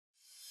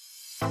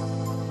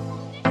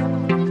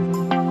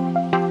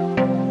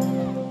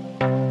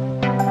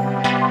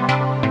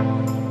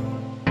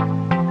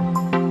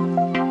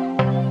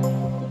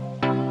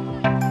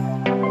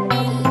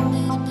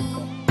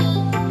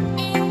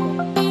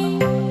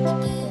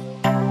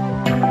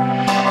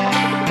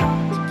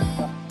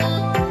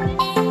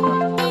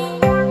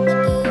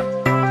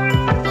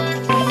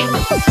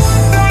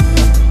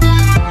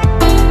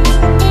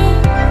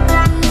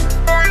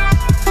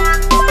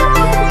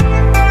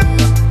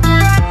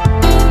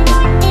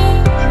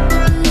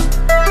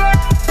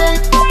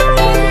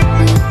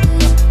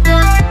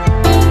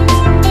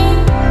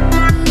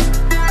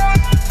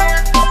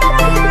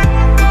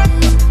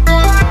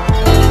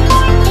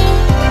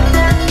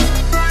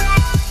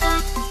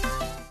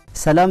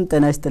ሰላም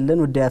ጤና ይስጥልን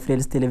ወደ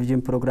AfriHealth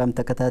ቴሌቪዥን ፕሮግራም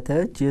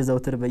ተከታታዮች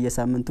የዘውትር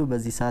በየሳምንቱ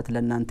በዚህ ሰዓት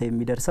ለእናንተ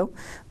የሚደርሰው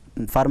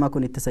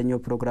ፋርማኮን የተሰኘው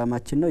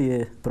ፕሮግራማችን ነው።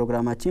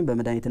 የፕሮግራማችን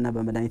በመድኃኒትና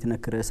በመድኃኒት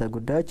ነክ ርዕሰ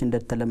ጉዳዮች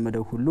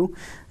እንደተለመደው ሁሉ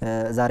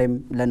ዛሬም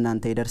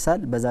ለእናንተ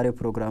ይደርሳል። በዛሬው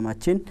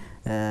ፕሮግራማችን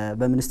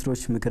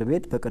በሚኒስትሮች ምክር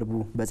ቤት በቅርቡ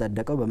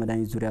በጸደቀው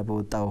በመድኃኒት ዙሪያ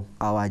በወጣው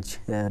አዋጅ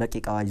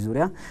ረቂቅ አዋጅ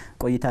ዙሪያ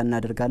ቆይታ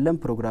እናደርጋለን።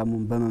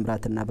 ፕሮግራሙን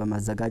በመምራትና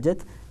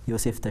በማዘጋጀት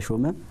ዮሴፍ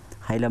ተሾመ፣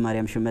 ኃይለ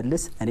ማርያም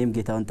ሽመልስ፣ እኔም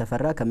ጌታውን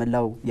ተፈራ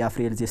ከመላው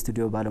የAfriHealth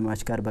ስቱዲዮ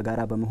ባለሙያዎች ጋር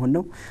በጋራ በመሆን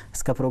ነው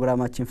እስከ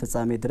ፕሮግራማችን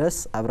ፍጻሜ ድረስ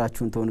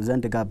አብራችሁን ተሆኑ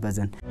ዘንድ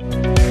ጋበዘን።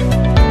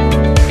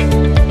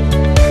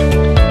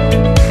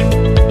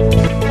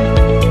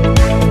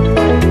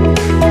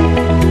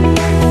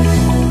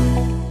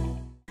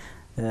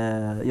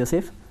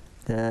 ዮሴፍ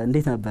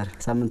እንዴት ነበር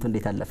ሳምንቱ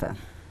እንዴት አለፈ?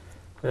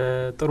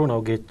 ጥሩ ነው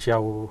ጌች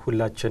ያው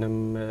ሁላችንም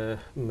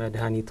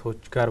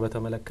መድኃኒቶች ጋር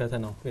በተመለከተ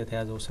ነው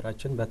የተያዘው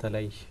ስራችን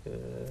በተለይ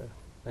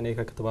እኔ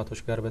ከክትባቶች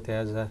ጋር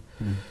በተያያዘ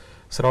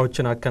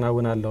ስራዎችን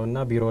አከናውናለሁና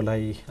ቢሮ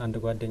ላይ አንድ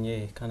ጓደኛዬ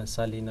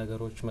ካነሳልኝ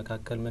ነገሮች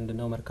መካከል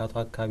ምንድነው መርካቶ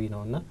አካባቢ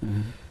ነውና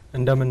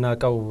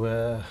እንደምናቀው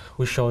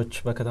ውሻዎች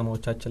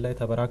በከተማዎቻችን ላይ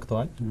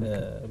ተበራክተዋል።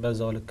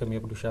 በዛው ልክም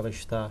የብዱሻ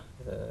በሽታ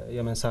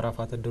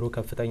የመንሰራፋት እድሩ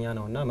ከፍተኛ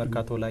ነውና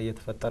መርካቶ ላይ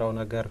የተፈጠረው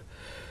ነገር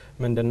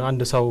ምንድነው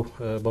አንድ ሰው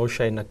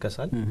በውሻ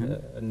ይነከሳል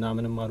እና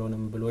ምንም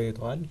አልሆነም ብሎ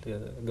ይተዋል።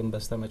 ግን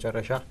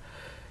በስተመጨረሻ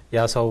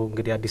ያ ሰው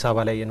እንግዲህ አዲስ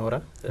አበባ ላይ የኖረ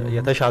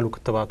የተሻሉ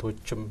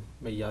ክትባቶችም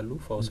እያሉ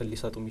ፈውስን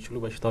ሊሰጡ የሚችሉ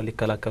በሽታውን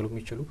ሊከላከሉ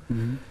የሚችሉ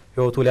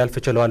ህይወቱ ሊያልፍ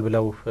ይችላል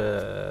ብለው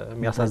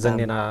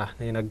የሚያሳዝንና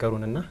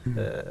የነገሩንና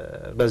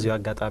በዚሁ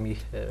አጋጣሚ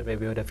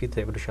ሜቢ ወደፊት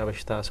የብዱሻ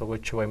በሽታ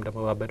ሰዎች ወይም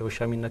ደግሞ ባበደ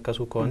ውሻ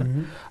የሚነከሱ ከሆነ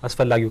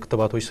አስፈላጊው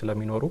ክትባቶች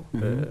ስለሚኖሩ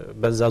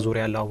በዛ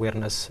ዙሪያ ያለው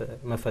አዌርነስ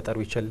መፈጠሩ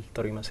ይችላል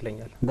ጥሩ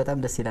ይመስለኛል። በጣም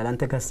ደስ ይላል።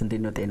 አንተ ጋርስ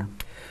እንዴት ነው ጤና?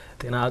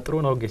 ጤና ጥሩ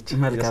ነው ጌች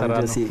መልካም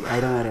ጆሲ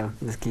ኃይለ ማርያም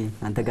እስኪ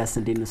አንተ ጋርስ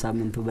እንዴት ነው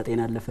ሳምንቱ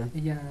በጤና አለፈ?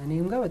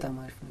 እኔም ጋር በጣም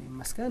አሪፍ ነው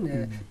ይመስገን።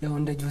 ያው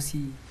እንደ ጆሲ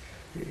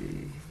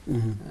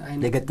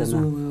አይነት ብዙ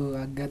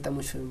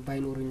አጋጣሚዎች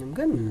ባይኖሩኝም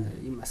ግን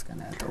ይመስገን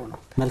ጥሩ ነው።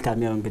 መልካም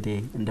ያው እንግዲህ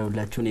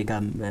እንደውላችሁ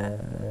እኔጋም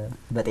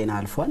በጤና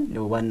አልፏል።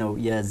 ዋናው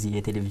የዚህ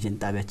የቴሌቪዥን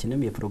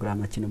ጣቢያችንም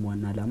የፕሮግራማችንም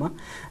ዋና ዓላማ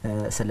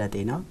ስለ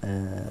ጤና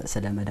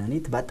ስለ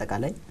መድኃኒት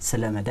በአጠቃላይ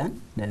ስለ መዳን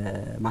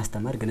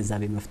ማስተማር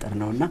ግንዛቤ መፍጠር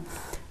ነውና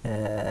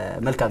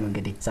መልካም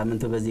እንግዲህ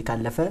ሳምንቱ በዚህ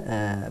ካለፈ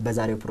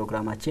በዛሬው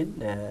ፕሮግራማችን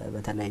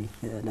በተለይ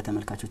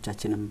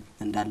ለተመልካቾቻችንም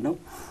እንዳልነው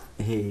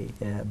ይሄ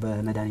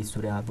በመድኃኒት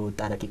ዙሪያ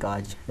በወጣ ረቂቅ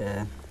አዋጅ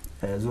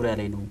ዙሪያ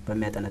ላይ ነው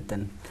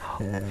በሚያጠነጥን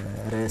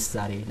ርዕስ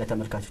ዛሬ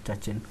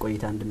ለተመልካቾቻችን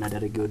ቆይታ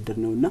እንድናደርግ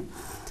ይወድርነውና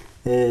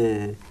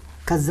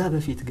ከዛ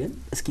በፊት ግን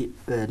እስኪ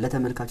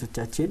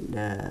ለተመልካቾቻችን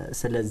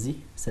ስለዚህ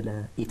ስለ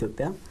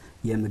ኢትዮጵያ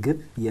የምግብ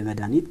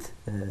የመድኃኒት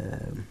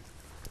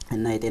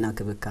እና የጤና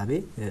ክብካቤ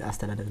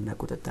አስተዳደርና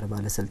ቁጥጥር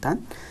ባለስልጣን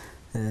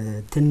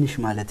ትንሽ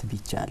ማለት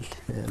ቢቻል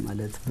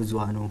ማለት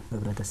ብዙሃኑ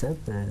ህብረተሰብ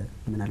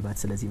ምናልባት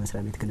ስለዚህ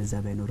መስሪያ ቤት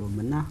ግንዛቤ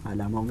አይኖረውምና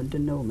አላማው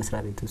ምንድነው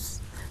መስሪያ ቤቱስ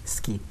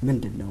እስኪ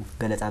ምንድነው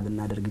ገለጻ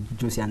ብናደርግ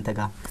ጆሲ አንተ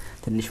ጋር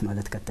ትንሽ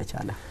ማለት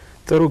ከተቻለ?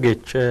 ጥሩ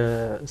ጌች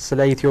ስለ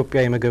ኢትዮጵያ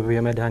የምግብ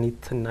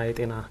የመድኃኒትና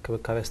የጤና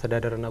ክብካቤ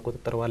አስተዳደርና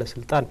ቁጥጥር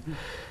ባለስልጣን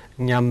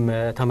እኛም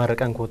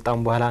ተመረቀን ከወጣን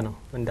በኋላ ነው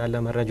እንዳለ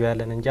መረጃው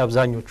ያለን እንጂ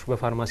አብዛኞቹ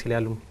በፋርማሲ ላይ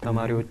ያሉ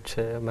ተማሪዎች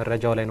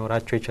መረጃው ላይ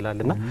ኖራቸው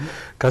ይችላልና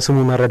ከስሙ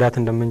መረዳት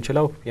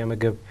እንደምንችለው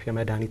የምግብ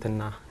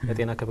የመድኃኒትና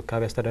የጤና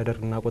ክብካቤ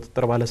አስተዳደርና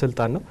ቁጥጥር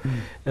ባለስልጣን ነው።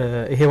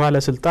 ይሄ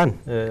ባለስልጣን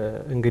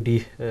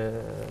እንግዲህ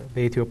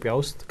በኢትዮጵያ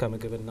ውስጥ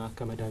ከምግብና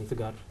ከመድኃኒት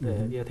ጋር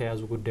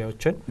የተያዙ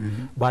ጉዳዮችን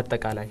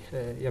በአጠቃላይ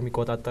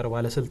የሚቆጣጠር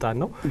ባለስልጣን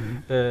ነው።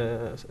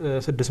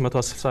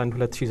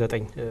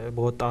 611/2009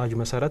 በወጣው አዋጅ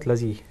መሰረት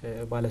ለዚህ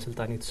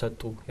ባለስልጣን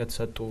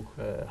የተሰጡ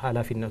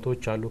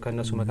ኃላፊነቶች አሉ።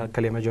 ከነሱ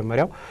መካከል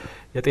የመጀመሪያው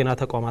የጤና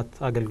ተቋማት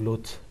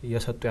አገልግሎት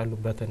እየሰጡ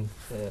ያሉበትን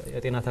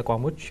የጤና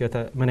ተቋሞች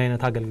ምን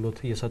አይነት አገልግሎት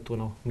እየሰጡ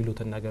ነው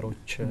የሚሉትን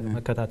ነገሮች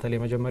መከታተል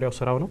የመጀመሪያው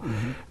ስራው ነው።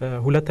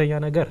 ሁለተኛ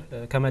ነገር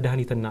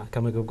ከመድኃኒትና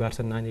ከምግብ ጋር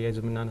ስናያይዝ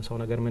የምናነሳው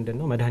ነገር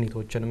ምንድነው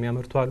መድኃኒቶችን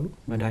የሚያመርቱ አሉ፣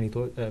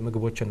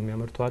 ምግቦችን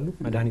የሚያመርቱ አሉ፣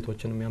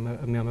 መድኃኒቶችን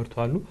የሚያመርቱ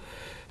አሉ፣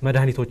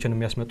 መድኃኒቶችን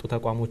የሚያስመጡ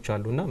ተቋሞች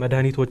አሉና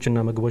መድኃኒቶችና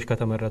ምግቦች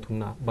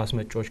ከተመረቱና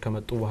ባስመጪዎች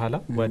ከመጡ በኋላ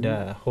ወደ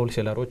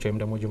ሆልሴለሮች ወይም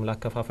ደግሞ ጅምላ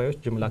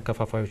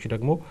አከፋፋዮች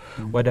ደግሞ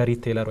ወደ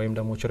ሪቴለር ወይም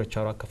ደግሞ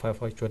ችርቻሮ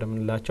አከፋፋዮች ወደ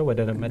ምንላቸው ወደ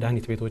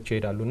መድኃኒት ቤቶች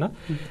ይሄዳሉና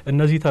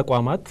እነዚህ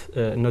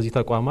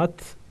ተቋማት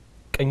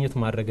ቅኝት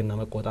ማድረግና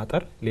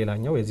መቆጣጠር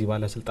ሌላኛው የዚህ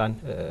ባለስልጣን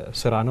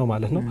ስራ ነው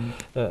ማለት ነው።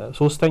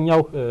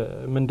 ሶስተኛው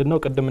ምንድነው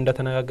ቅድም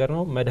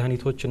እንደተነጋገርነው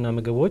መድኃኒቶችና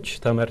ምግቦች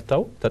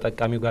ተመርተው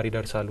ተጠቃሚው ጋር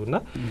ይደርሳሉና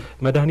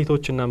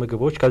መድኃኒቶችና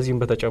ምግቦች ከዚህም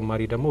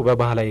በተጨማሪ ደግሞ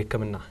በባህላዊ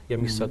ሕክምና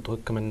የሚሰጡ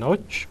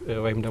ሕክምናዎች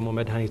ወይም ደግሞ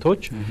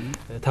መድኃኒቶች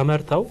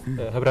ተመርተው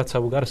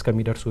ህብረተሰቡ ጋር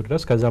እስከሚደርሱ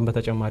ድረስ ከዛም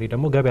በተጨማሪ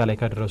ደግሞ ገበያ ላይ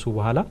ከደረሱ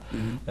በኋላ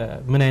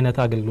ምን አይነት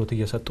አገልግሎት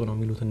እየሰጡ ነው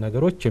የሚሉትን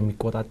ነገሮች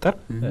የሚቆጣጠር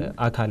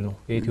አካል ነው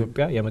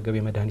የኢትዮጵያ የምግብ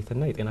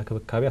የመድኃኒትና የጤና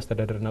ክብካቤ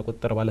አስተዳደር አስተዳደርና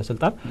ቁጥጥር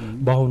ባለስልጣን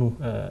በአሁኑ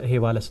ይሄ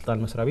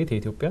ባለስልጣን መስሪያ ቤት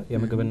የኢትዮጵያ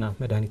የምግብና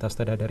መድኃኒት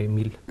አስተዳደር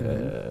የሚል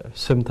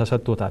ስም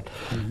ተሰጥቶታል።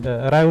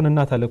 ራዩንና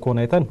ተልእኮውን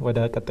አይተን ወደ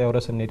ቀጣዩ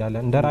ርዕስ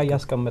እንሄዳለን። እንደ ራዕይ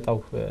ያስቀመጠው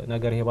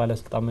ነገር ይሄ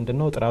ባለስልጣን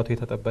ምንድነው? ጥራቱ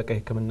የተጠበቀ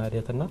የሕክምና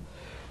ሂደትና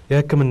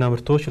የሕክምና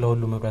ምርቶች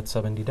ለሁሉም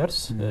ህብረተሰብ እንዲደርስ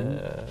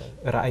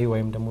ራዕይ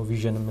ወይም ደግሞ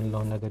ቪዥን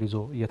የምንለው ነገር ይዞ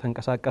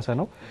እየተንቀሳቀሰ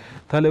ነው።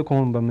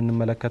 ተልእኮውን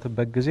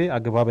በምንመለከትበት ጊዜ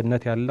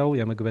አግባብነት ያለው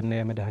የምግብና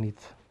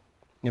የመድኃኒት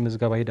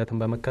የምዝገባ ሂደትን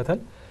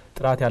በመከተል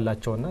ጥራት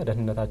ያላቸውና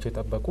ደህንነታቸው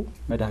የጠበቁ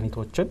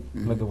መድኃኒቶችን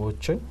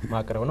ምግቦችን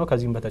ማቅረብ ነው።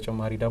 ከዚህም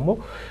በተጨማሪ ደግሞ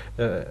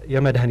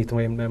የመድኃኒት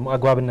ወይም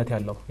አግባብነት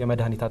ያለው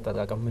የመድኃኒት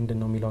አጠቃቀም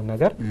ምንድነው የሚለው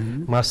ነገር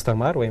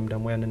ማስተማር ወይም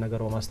ደግሞ ያን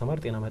ነገር በማስተማር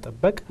ጤና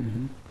መጠበቅ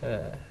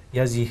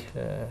የዚህ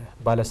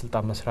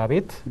ባለስልጣን መስሪያ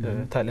ቤት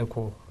ተልእኮ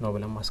ነው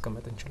ብለን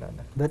ማስቀመጥ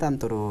እንችላለን። በጣም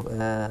ጥሩ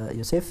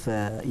ዮሴፍ፣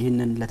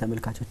 ይህንን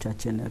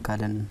ለተመልካቾቻችን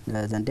ካለን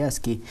ዘንድ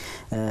እስኪ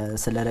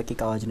ስለ ረቂቅ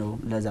አዋጅ ነው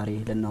ለዛሬ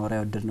ልናወራ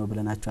ያወድር ነው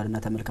ብለናቸዋልና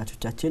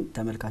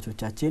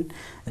ተመልካቾቻችን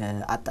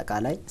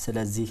አጠቃላይ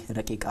ስለዚህ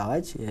ረቂቅ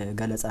አዋጅ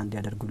ገለጻ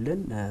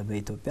እንዲያደርጉልን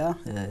በኢትዮጵያ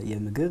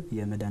የምግብ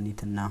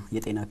የመድኃኒትና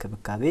የጤና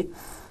ክብካቤ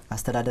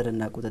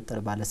አስተዳደርና ቁጥጥር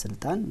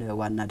ባለስልጣን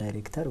ዋና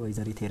ዳይሬክተር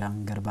ወይዘሪት ሄራን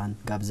ገርባን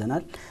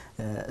ጋብዘናል።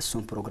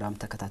 እሱን ፕሮግራም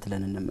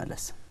ተከታትለን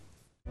እንመለስ።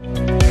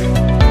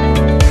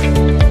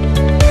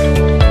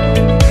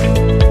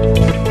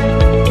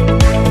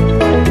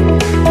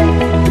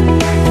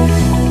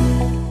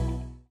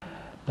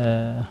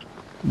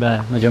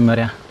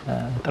 በመጀመሪያ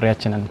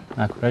ጥሪያችንን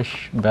አክብረሽ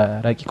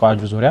በረቂቅ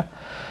አዋጁ ዙሪያ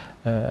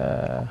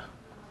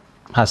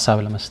ሀሳብ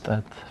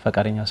ለመስጠት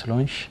ፈቃደኛ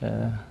ስለሆንሽ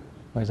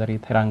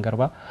ወይዘሪት ሄራን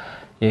ገርባ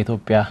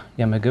የኢትዮጵያ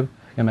የምግብ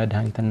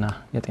የመድኃኒትና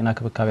የጤና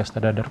ክብካቤ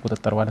አስተዳደር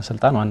ቁጥጥር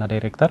ባለስልጣን ዋና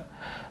ዳይሬክተር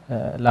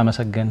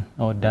ላመሰግን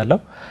እወዳለሁ።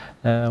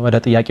 ወደ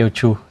ጥያቄዎቹ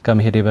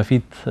ከመሄዴ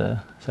በፊት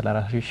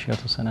ስለራስሽ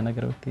የተወሰነ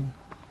ነገር ብትይ።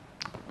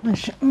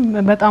 እሺ፣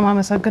 በጣም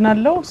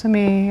አመሰግናለሁ። ስሜ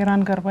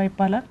ሄራን ገርባ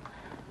ይባላል።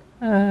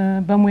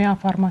 በሙያ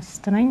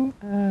ፋርማሲስት ነኝ።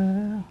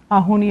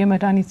 አሁን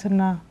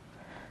የመድኃኒትና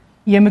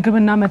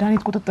የምግብና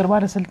መድኃኒት ቁጥጥር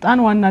ባለስልጣን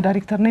ዋና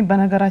ዳይሬክተር ነኝ።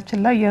 በነገራችን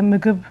ላይ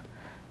የምግብ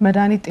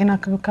መድኃኒት ጤና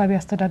ክብካቤ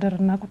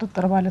አስተዳደርና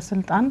ቁጥጥር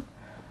ባለስልጣን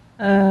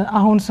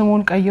አሁን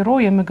ስሙን ቀይሮ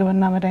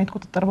የምግብና መድኃኒት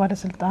ቁጥጥር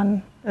ባለስልጣን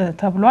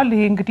ተብሏል።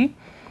 ይሄ እንግዲህ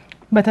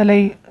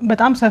በተለይ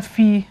በጣም ሰፊ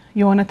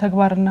የሆነ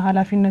ተግባርና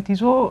ኃላፊነት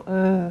ይዞ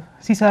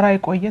ሲሰራ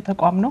የቆየ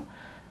ተቋም ነው።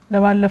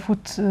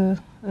 ለባለፉት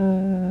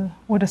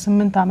ወደ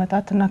 8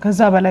 አመታት እና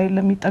ከዛ በላይ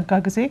ለሚጠጋ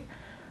ጊዜ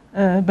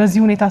በዚህ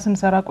ሁኔታ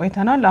ስንሰራ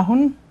ቆይተናል።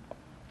 አሁን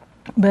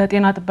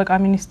በጤና ጥበቃ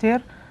ሚኒስቴር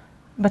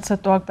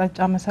በተሰጠው አቅጣጫ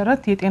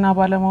መሰረት የጤና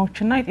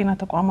ባለሙያዎችና የጤና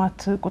ተቋማት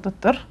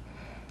ቁጥጥር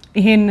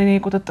ይሄንን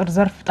የቁጥጥር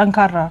ዘርፍ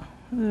ጠንካራ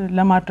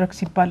ለማድረግ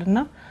ሲባልና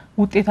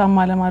ውጤታማ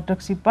ለማድረግ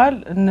ሲባል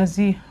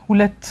እነዚህ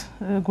ሁለት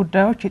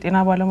ጉዳዮች የጤና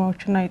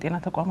ባለሙያዎችና የጤና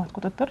ተቋማት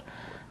ቁጥጥር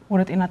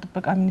ወደ ጤና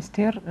ጥበቃ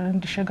ሚኒስቴር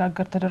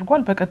እንዲሸጋገር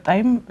ተደርጓል።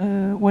 በቀጣይም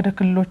ወደ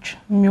ክልሎች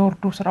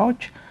የሚወርዱ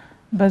ስራዎች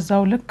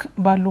በዛው ልክ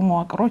ባሉ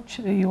መዋቅሮች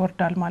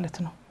ይወርዳል ማለት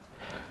ነው።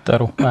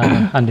 ጥሩ።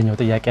 አንደኛው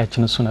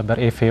ጥያቄያችን እሱ ነበር።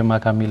 ኤፍኤም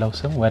ከሚለው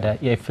ስም ወደ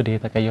ኤፍዲኤ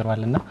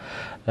ተቀይሯልና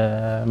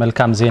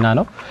መልካም ዜና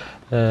ነው።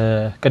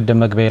 ቅድም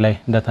መግቢያ ላይ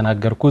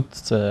እንደተናገርኩት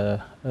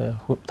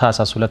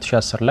ታህሳስ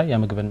 2010 ላይ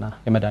የምግብና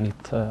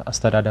የመድኃኒት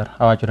አስተዳደር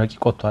አዋጅ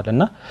ረቂቅ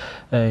ወጥቷልና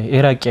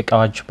የረቂቅ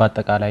አዋጅ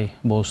በአጠቃላይ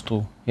በውስጡ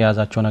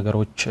የያዛቸው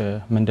ነገሮች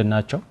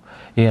ምንድናቸው?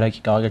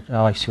 የረቂቅ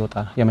አዋጅ ሲወጣ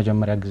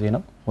የመጀመሪያ ጊዜ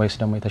ነው ወይስ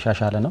ደግሞ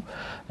የተሻሻለ ነው?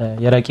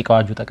 የረቂቅ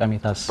አዋጁ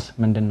ጠቀሜታስ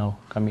ምንድነው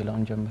ከሚለው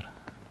እንጀምር።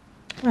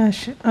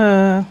 እሺ፣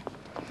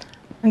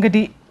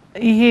 እንግዲህ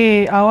ይሄ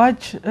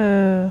አዋጅ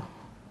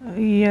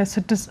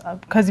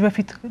ከዚህ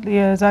በፊት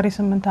የዛሬ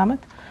 8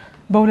 አመት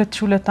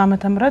በ2002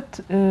 ዓመተ ምህረት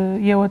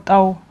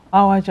የወጣው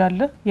አዋጅ አለ።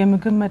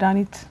 የምግብ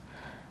መድኃኒት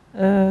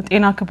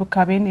ጤና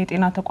ክብካቤን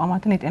የጤና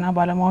ተቋማትን የጤና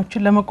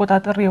ባለሙያዎችን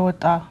ለመቆጣጠር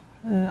የወጣ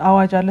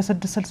አዋጅ አለ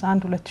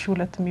 661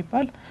 2002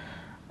 የሚባል።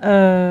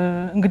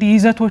 እንግዲህ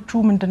ይዘቶቹ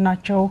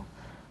ምንድናቸው?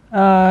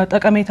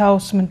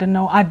 ጠቀሜታውስ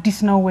ምንድነው? አዲስ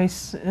ነው ወይስ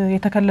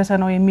የተከለሰ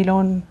ነው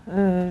የሚለውን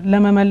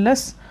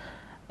ለመመለስ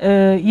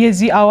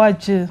የዚህ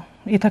አዋጅ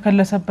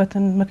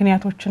የተከለሰበትን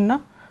ምክንያቶችና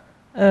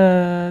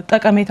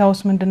ጠቀሜታውስ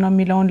ምንድነው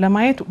የሚለውን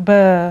ለማየት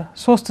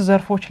በሶስት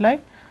ዘርፎች ላይ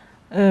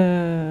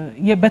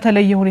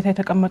በተለየ ሁኔታ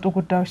የተቀመጡ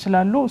ጉዳዮች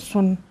ስላሉ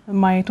እሱን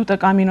ማየቱ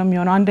ጠቃሚ ነው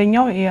የሚሆነው።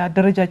 አንደኛው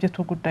የአደረጃጀቱ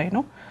ጉዳይ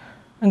ነው።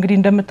 እንግዲህ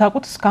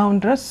እንደምታውቁት እስካሁን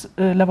ድረስ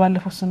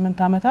ለባለፉት 8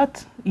 አመታት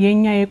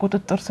የኛ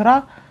የቁጥጥር ስራ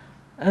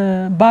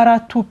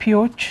በአራቱ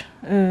ፒዎች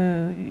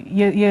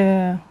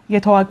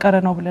የተዋቀረ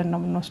ነው ብለን ነው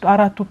የምንወስደው።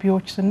 አራቱ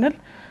ፒዎች ስንል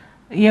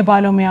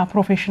የባለሙያ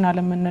ፕሮፌሽናል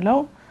የምንለው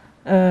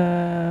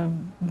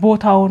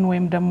ቦታውን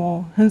ወይም ደግሞ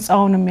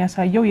ህንጻውን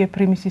የሚያሳየው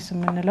የፕሪሚሲስ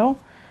የምንለው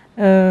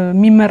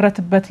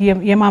የሚመረትበት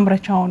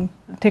የማምረቻውን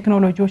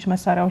ቴክኖሎጂዎች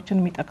መሳሪያዎችን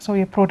የሚጠቅሰው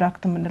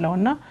የፕሮዳክት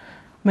የምንለውና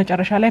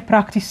መጨረሻ ላይ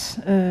ፕራክቲስ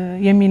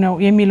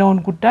የሚለውን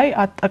ጉዳይ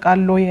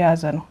አጠቃሎ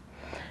የያዘ ነው።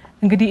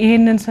 እንግዲህ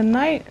ይሄንን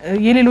ስናይ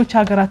የሌሎች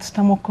ሀገራት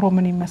ተሞክሮ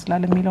ምን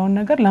ይመስላል የሚለውን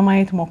ነገር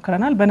ለማየት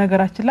ሞክረናል።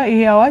 በነገራችን ላይ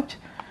ይሄ አዋጅ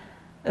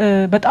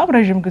በጣም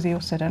ረጅም ጊዜ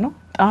የወሰደ ነው።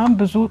 በጣም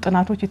ብዙ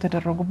ጥናቶች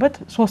የተደረጉበት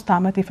 3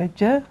 አመት የፈጀ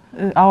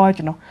አዋጅ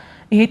ነው።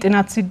 ይሄ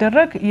ጥናት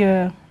ሲደረግ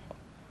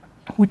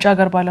ውጭ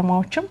ሀገር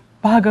ባለሙያዎችም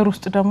በሀገር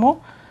ውስጥ ደግሞ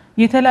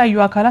የተለያዩ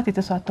አካላት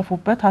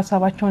የተሳተፉበት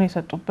ሀሳባቸውን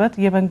የሰጡበት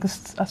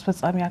የመንግስት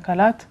አስፈጻሚ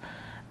አካላት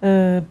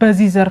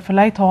በዚህ ዘርፍ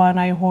ላይ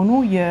ተዋናይ የሆኑ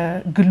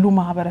የግሉ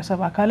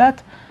ማህበረሰብ አካላት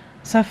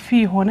ሰፊ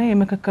የሆነ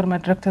የምክክር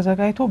መድረክ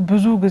ተዘጋጅቶ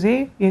ብዙ ጊዜ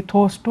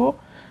የተወስዶ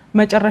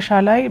መጨረሻ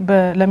ላይ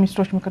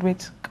ለሚኒስትሮች ምክር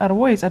ቤት ቀርቦ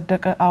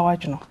የጸደቀ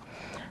አዋጅ ነው።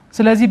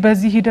 ስለዚህ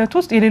በዚህ ሂደት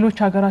ውስጥ የሌሎች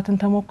ሀገራትን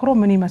ተሞክሮ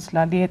ምን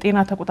ይመስላል፣ የጤና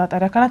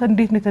ተቆጣጣሪ አካላት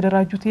እንዴት ነው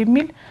የተደራጁት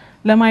የሚል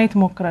ለማየት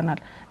ሞክረናል።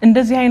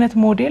 እንደዚህ አይነት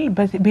ሞዴል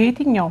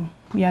በየትኛውም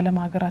የዓለም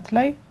ሀገራት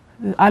ላይ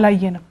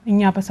አላየንም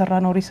እኛ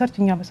በሰራነው ሪሰርች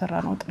እኛ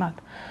በሰራነው ጥናት።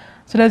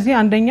 ስለዚህ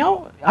አንደኛው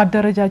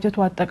አደረጃጀቱ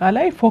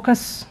አጠቃላይ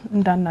ፎከስ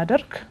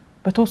እንዳናደርግ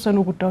በተወሰኑ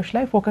ጉዳዮች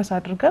ላይ ፎከስ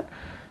አድርገን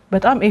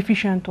በጣም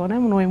ኤፊሺየንት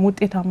ሆነን ወይም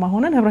ውጤታማ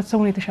ሆነን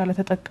ህብረተሰቡን የተሻለ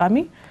ተጠቃሚ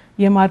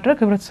የማድረግ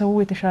ህብረተሰቡ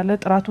የተሻለ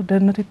ጥራቱ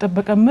ደህንነቱ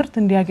የተጠበቀ ምርት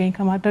እንዲያገኝ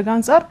ከማድረግ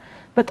አንፃር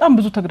በጣም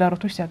ብዙ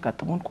ተግዳሮቶች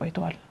ሲያጋጥሙን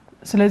ቆይተዋል።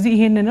 ስለዚህ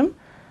ይሄንንም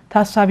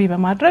ታሳቢ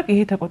በማድረግ ይሄ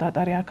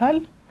ተቆጣጣሪ አካል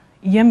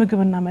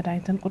የምግብና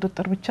መድኃኒትን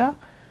ቁጥጥር ብቻ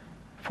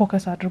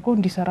ፎከስ አድርጎ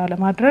እንዲሰራ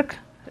ለማድረግ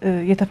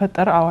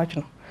የተፈጠረ አዋጅ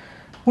ነው።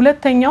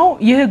 ሁለተኛው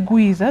የህጉ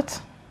ይዘት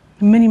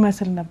ምን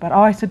ይመስል ነበር?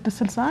 አዋጅ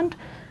 661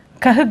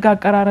 ከህግ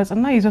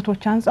አቀራረጽና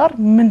ይዘቶች አንፃር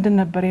ምንድን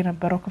ነበር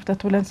የነበረው ክፍተት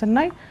ብለን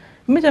ስናይ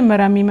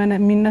መጀመሪያ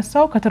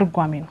የሚነሳው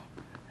ከትርጓሜ ነው።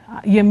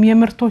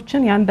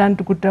 የምርቶችን የአንዳንድ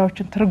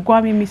ጉዳዮችን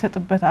ትርጓሜ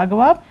የሚሰጥበት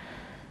አግባብ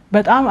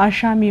በጣም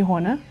አሻሚ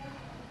የሆነ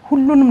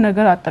ሁሉንም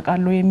ነገር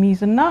አጠቃሎ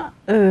የሚይዝና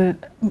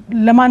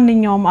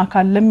ለማንኛውም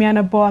አካል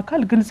ለሚያነባው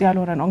አካል ግልጽ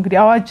ያልሆነ ነው። እንግዲህ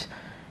አዋጅ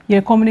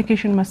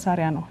የኮሙኒኬሽን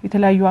መሳሪያ ነው።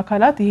 የተለያዩ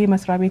አካላት ይሄ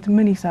መስሪያ ቤት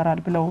ምን ይሰራል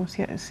ብለው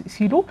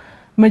ሲሉ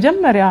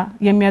መጀመሪያ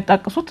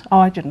የሚያጣቅሱት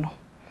አዋጅን ነው።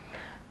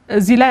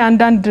 እዚህ ላይ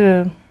አንዳንድ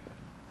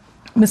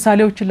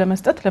ምሳሌዎችን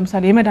ለመስጠት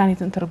ለምሳሌ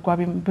የመድኃኒትን ትርጓሜ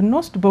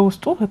ብንወስድ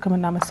በውስጡ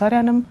ሕክምና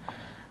መሳሪያንም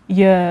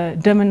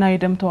የደምና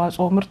የደም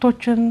ተዋጽኦ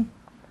ምርቶችን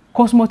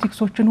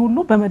ኮስሞቲክሶችን ሁሉ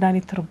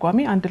በመድኃኒት ትርጓሜ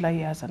አንድ ላይ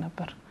የያዘ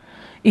ነበር።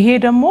 ይሄ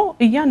ደግሞ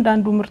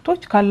እያንዳንዱ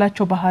ምርቶች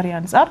ካላቸው ባህሪ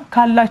አንፃር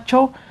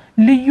ካላቸው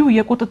ልዩ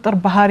የቁጥጥር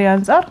ባህሪ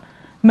አንፃር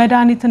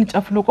መድኃኒትን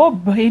ጨፍልቆ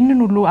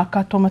በእነን ሁሉ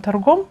አካቶ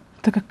መተርጎም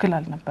ትክክል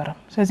አልነበረም።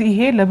 ስለዚህ ይሄ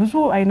ለብዙ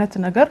አይነት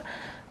ነገር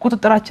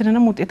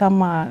ቁጥጥራችንንም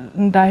ውጤታማ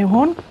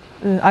እንዳይሆን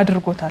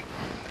አድርጎታል።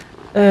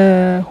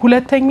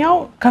 ሁለተኛው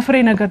ከፍሬ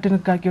ነገር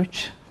ድንጋጌዎች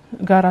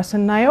ጋራ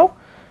ስናየው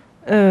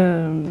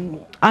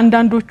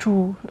አንዳንዶቹ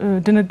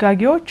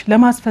ድንጋጌዎች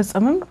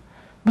ለማስፈጸምም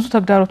ብዙ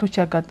ተግዳሮቶች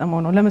ያጋጠመው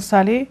ነው።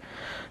 ለምሳሌ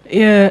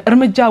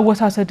የእርምጃ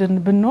አወሳሰድን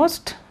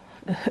ብንወስድ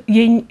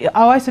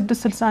አዋጅ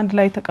 661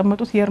 ላይ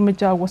የተቀመጡት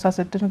የእርምጃ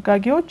አወሳሰድ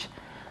ድንጋጌዎች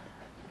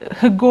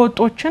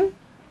ህገወጦችን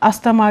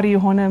አስተማሪ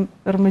የሆነ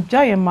እርምጃ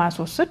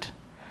የማያስወስድ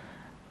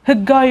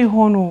ህጋዊ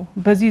ሆኖ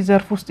በዚህ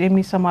ዘርፍ ውስጥ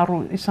የሚሰማሩ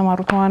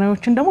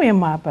ተዋናዮችን ደግሞ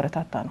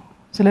የማያበረታታ ነው።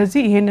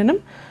 ስለዚህ ይሄንንም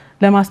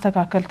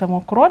ለማስተካከል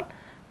ተሞክሯል።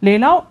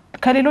 ሌላው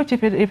ከሌሎች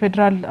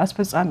የፌደራል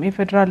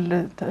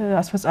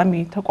አስፈጻሚ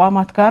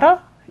ተቋማት ጋራ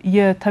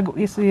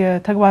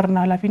የተግባርና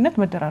ኃላፊነት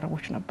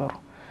መደራረቦች ነበሩ።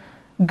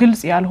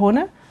 ግልጽ ያልሆነ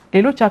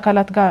ሌሎች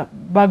አካላት ጋር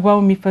በአግባቡ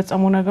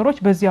የሚፈጸሙ ነገሮች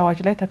በዚህ አዋጅ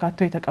ላይ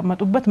ተካተው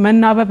የተቀመጡበት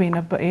መናበብ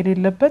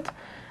የሌለበት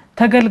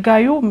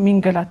ተገልጋዩ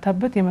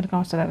ሚንገላታበት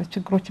የመልካም አስተዳደር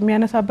ችግሮች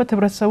የሚያነሳበት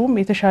ህብረተሰቡም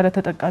የተሻለ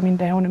ተጠቃሚ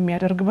እንዳይሆን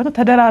የሚያደርግበት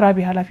ተደራራቢ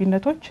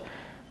ኃላፊነቶች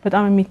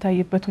በጣም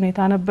የሚታይበት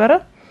ሁኔታ ነበረ።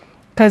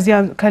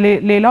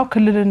 ከሌላው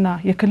ክልልና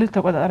የክልል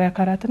ተቆጣጣሪ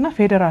አካላትና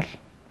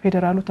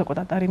ፌደራሉ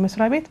ተቆጣጣሪ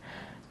መስሪያ ቤት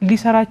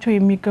ሊሰራቸው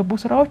የሚገቡ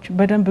ስራዎች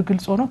በደንብ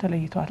ግልጽ ሆነው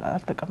ተለይተዋል፣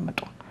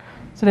 አልተቀመጡም።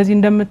 ስለዚህ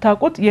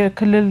እንደምታውቁት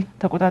የክልል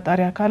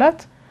ተቆጣጣሪ አካላት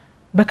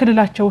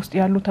በክልላቸው ውስጥ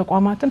ያሉ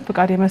ተቋማትን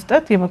ፍቃድ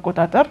የመስጠት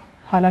የመቆጣጠር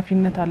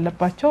ኃላፊነት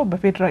አለባቸው።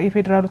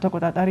 የፌደራሉ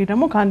ተቆጣጣሪ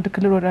ደግሞ ከአንድ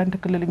ክልል ወደ አንድ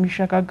ክልል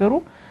የሚሸጋገሩ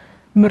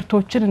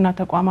ምርቶችን እና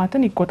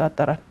ተቋማትን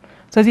ይቆጣጠራል።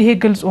 ስለዚህ ይሄ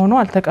ግልጽ ሆኖ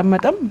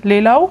አልተቀመጠም።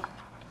 ሌላው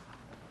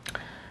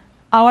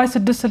አዋጅ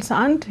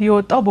 661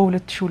 የወጣው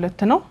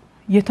በ2002 ነው።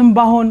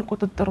 የትንባሆን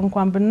ቁጥጥር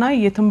እንኳን ብናይ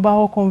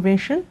የትንባሆ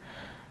ኮንቬንሽን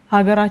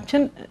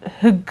ሀገራችን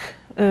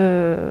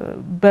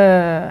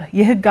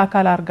የህግ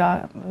አካል አርጋ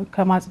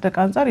ከማጽደቅ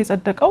አንፃር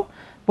የጸደቀው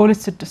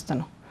በ2006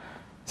 ነው።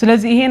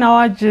 ስለዚህ ይሄን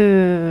አዋጅ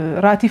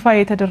ራቲፋይ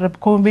የተደረገ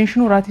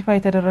ኮንቬንሽኑ ራቲፋይ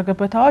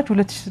የተደረገበት አዋጅ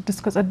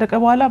 2006 ከጸደቀ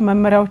በኋላ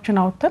መመሪያዎችን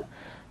አውጥተን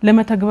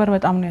ለመተግበር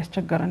በጣም ነው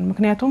ያስቸገረን።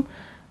 ምክንያቱም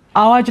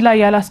አዋጅ ላይ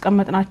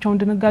ያላስቀመጥናቸውን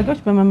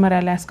ድንጋጌዎች በመመሪያ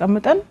ላይ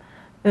ያስቀምጠን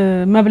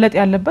መብለጥ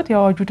ያለበት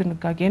የአዋጁ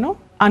ድንጋጌ ነው።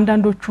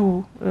 አንዳንዶቹ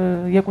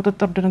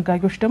የቁጥጥር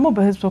ድንጋጌዎች ደግሞ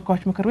በህዝብ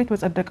ተወካዮች ምክር ቤት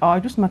በጸደቀ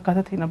አዋጅ ውስጥ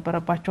መካተት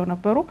የነበረባቸው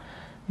ነበሩ።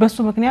 በሱ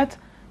ምክንያት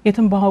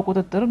የትንባሆ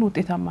ቁጥጥርን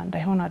ውጤታማ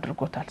እንዳይሆን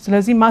አድርጎታል።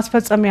 ስለዚህ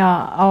ማስፈጸሚያ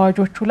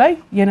አዋጆቹ ላይ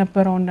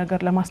የነበረውን ነገር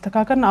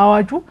ለማስተካከልና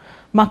አዋጁ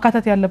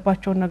ማካተት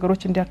ያለባቸውን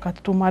ነገሮች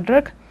እንዲያካትቱ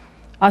ማድረግ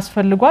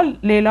አስፈልጓል።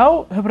 ሌላው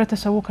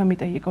ህብረተሰቡ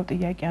ከሚጠይቀው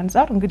ጥያቄ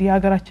አንፃር እንግዲህ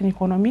የሀገራችን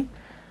ኢኮኖሚ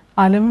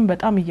ዓለምን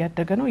በጣም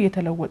እያደገ ነው፣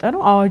 እየተለወጠ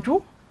ነው። አዋጁ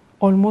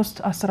ኦልሞስት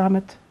 10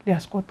 አመት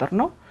ሊያስቆጥር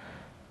ነው።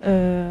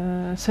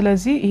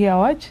 ስለዚህ ይሄ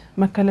አዋጅ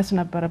መከለስ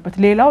ነበረበት።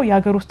 ሌላው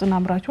የሀገር ውስጥና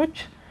አምራቾች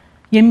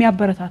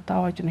የሚያበረታታ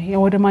አዋጅ ነው። ይሄ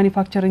ወደ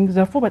ማኒፋክቸሪንግ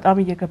ዘርፉ በጣም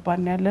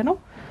እየገባን ያለ ነው።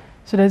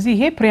 ስለዚህ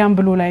ይሄ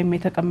ፕሪያምብሉ ላይ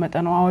የተቀመጠ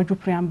ነው። አዋጁ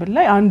ፕሪያምብል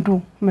ላይ አንዱ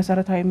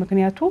መሰረታዊ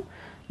ምክንያቱ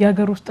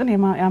የሀገር ውስጥን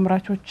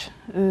የአምራቾች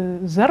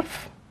ዘርፍ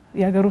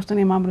የሀገር ውስጥን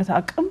የማምረት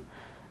አቅም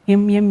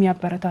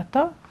የሚያበረታታ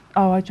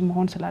አዋጅ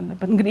መሆን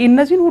ስላለበት እንግዲህ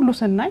እነዚህን ሁሉ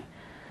ስናይ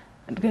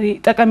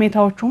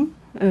ጠቀሜታዎቹም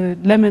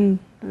ለምን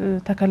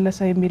ተከለሰ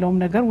የሚለውም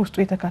ነገር ውስጡ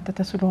የተካተተ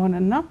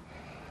ስለሆነና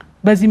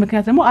በዚህ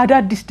ምክንያት ደግሞ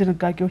አዳዲስ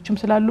ድንጋጌዎችም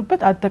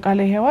ስላሉበት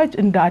አጠቃላይ አዋጅ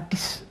እንደ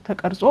አዲስ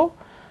ተቀርጾ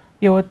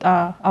የወጣ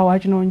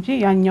አዋጅ ነው እንጂ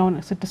ያኛውን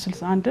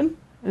 661ን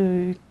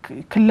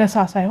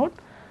ክለሳ ሳይሆን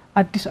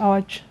አዲስ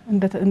አዋጅ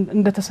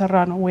እንደተሰራ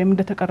ነው ወይም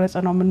እንደተቀረጸ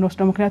ነው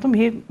የምንወስደው ምክንያቱም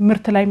ይሄ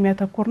ምርት ላይ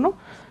የሚያተኩር ነው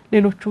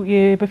ሌሎቹ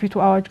የበፊቱ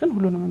አዋጅ ግን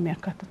ሁሉንም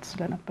የሚያካትት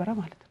ስለነበረ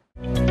ማለት ነው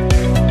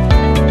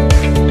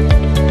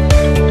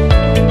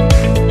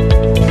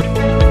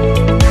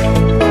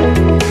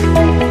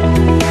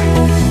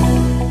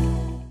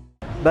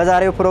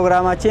በዛሬው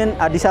ፕሮግራማችን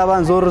አዲስ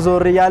አበባን ዞር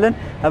ዞር ይያልን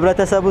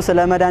ህብረተሰቡ ስለ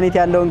መድኃኒት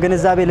ያለውን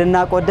ግንዛቤ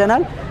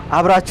ልናቆደናል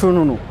አብራችሁኑ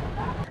ነው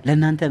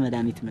ለእናንተ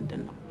መድኃኒት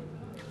ምንድነው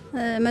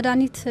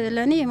መድኃኒት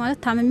ለኔ ማለት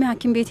ታመሜ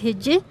ሐኪም ቤት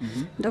ሄጄ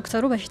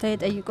ዶክተሩ በሽታዬ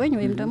ጠይቆኝ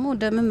ወይም ደግሞ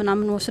ደም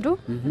ምናምን ወስዶ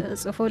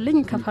ጽፎልኝ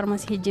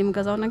ከፋርማሲ ሄጄ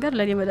የምገዛው ነገር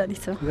ለኔ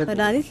መድኃኒት ነው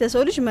መድኃኒት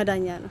ለሰው ልጅ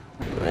መዳኛ ነው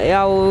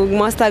ያው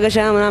ማስታገሻ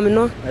ምናምን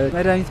ነው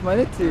መድኃኒት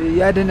ማለት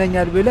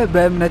ያድነኛል ብለ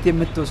በእምነት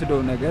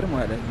የምትወስደው ነገር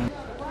ማለት ነው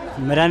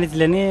መድኃኒት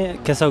ለኔ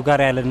ከሰው ጋር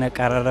ያለን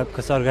ቀራረብ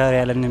ከሰው ጋር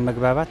ያለን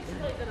መግባባት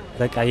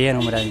በቃ ይሄ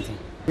ነው መድኃኒት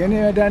የኔ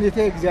መድኃኒቴ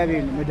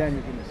እግዚአብሔር ነው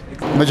መድኃኒት ነው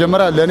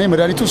መጀመሪያ ለኔ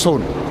መድኃኒቱ ሰው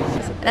ነው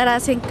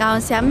ለራሴን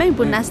ካሁን ሲያመኝ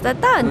ቡና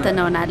አስጠጣ እንትን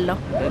ሆናለሁ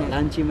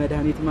አንቺ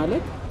መድኃኒት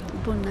ማለት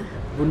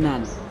ቡና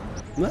ነው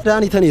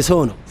መድኃኒት እኔ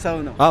ሰው ነው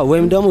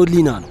ወይም ደግሞ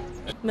ሊና ነው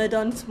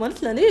መድኃኒት ማለት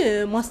ለኔ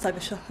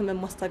ማስታገሻ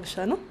ማስታገሻ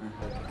ነው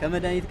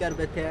ከመድኃኒት ጋር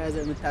በተያያዘ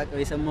መታቀው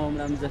የሰማው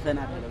ምናምን ዘፈን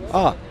አለ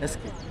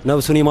እስኪ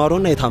ነብሱን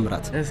ይማሮና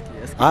የታምራት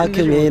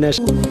ሐኪም ነሽ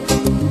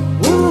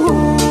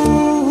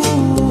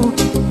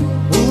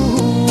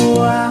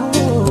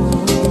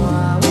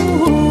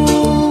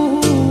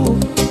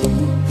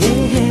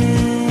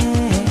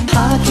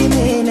ሐኪም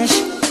ነሽ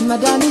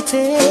መድኃኒቴ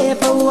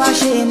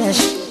ፈዋሽ ነሽ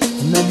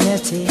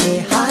መነቴ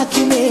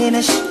ሐኪም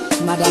ነሽ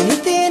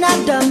መድኃኒቴን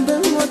አዳም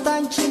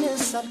በሞታንችን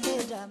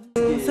ሰልከዳም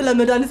ስለ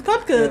መድኃኒት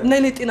ካልክ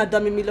ነኔ ጤና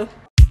አዳም የሚለው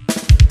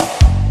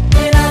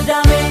ጤና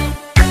አዳም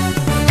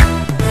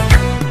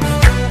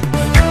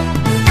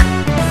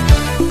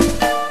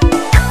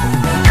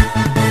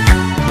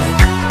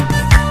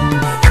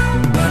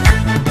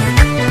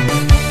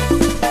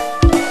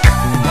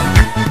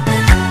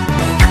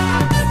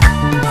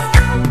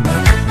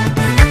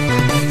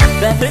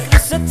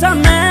በፍቅር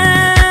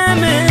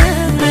ስታመም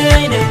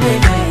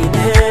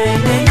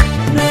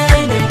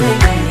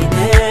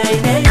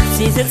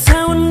ሲዝል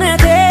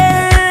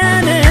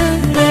ሰውነቴን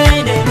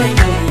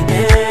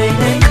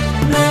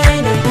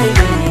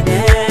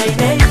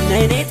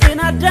ነይኔ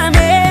ጤና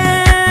አዳሜን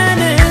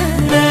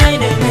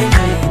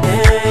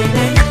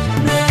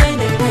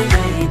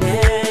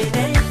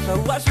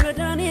ፈዋሽ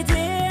መድኃኒቴን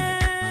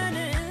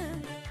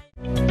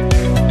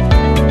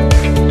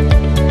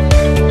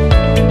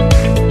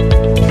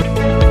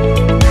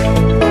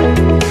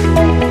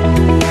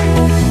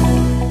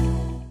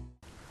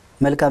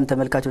መልካም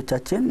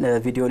ተመልካቾቻችን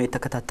ቪዲዮን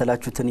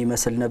የተከታተላችሁትን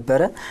ይመስል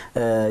ነበር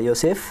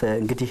ዮሴፍ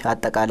እንግዲህ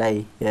አጠቃላይ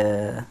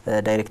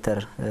ዳይሬክተር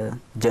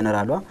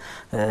ጀነራሏ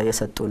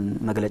የሰጡን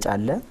መግለጫ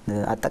አለ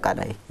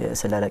አጠቃላይ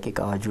ስለ ረቂቅ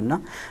አዋጁና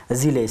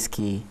እዚህ ላይ እስኪ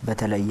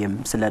በተለይም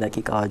ስለ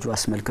ረቂቅ አዋጁ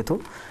አስመልክቶ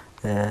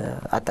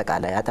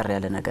አጠቃላይ አጠር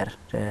ያለ ነገር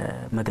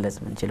መግለጽ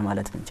ብንችል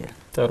ማለት ብንችል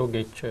ጥሩ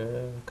ጌች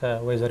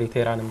ከወይዘሪ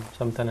ቴራንም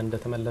ሰምተን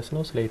እንደተመለስ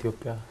ነው ስለ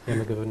ኢትዮጵያ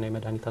የምግብና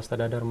የመድኃኒት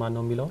አስተዳደር ማን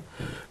ነው የሚለው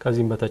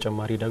ከዚህም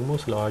በተጨማሪ ደግሞ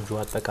ስለ አዋጁ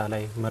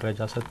አጠቃላይ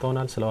መረጃ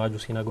ሰጥተውናል ስለ አዋጁ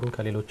ሲነግሩን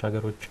ከሌሎች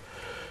ሀገሮች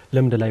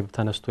ልምድ ላይ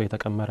ተነስቶ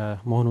የተቀመረ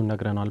መሆኑን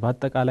ነግረናል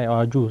በአጠቃላይ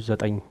አዋጁ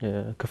 9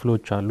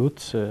 ክፍሎች አሉት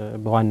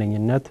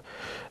በዋነኝነት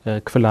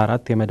ክፍል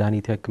 4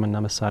 የመድኃኒት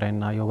የሕክምና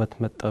መሳሪያና የውበት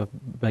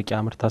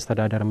መጠበቂያ ምርት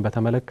አስተዳደርን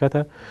በተመለከተ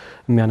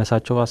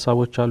የሚያነሳቸው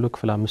ሐሳቦች አሉ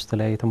ክፍል 5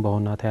 ላይ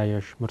ትንባሆና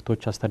ተያያዥ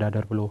ምርቶች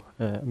አስተዳደር ብሎ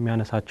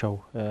የሚያነሳቸው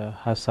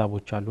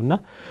ሐሳቦች አሉና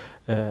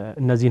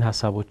እነዚህን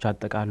ሐሳቦች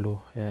አጠቃሎ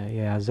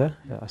የያዘ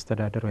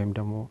አስተዳደር ወይም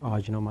ደግሞ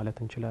አዋጅ ነው ማለት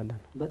እንችላለን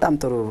በጣም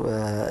ጥሩ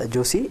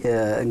ጆሲ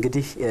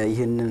እንግዲህ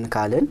ይህንን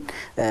ካለን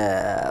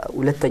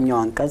ሁለተኛው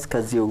አንቀጽ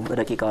ከዚሁ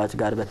ረቂቅ አዋጅ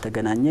ጋር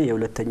በተገናኘ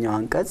የሁለተኛው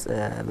አንቀጽ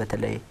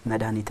በተለይ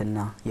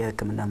መድኃኒትና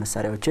የሕክምና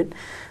መሳሪያዎችን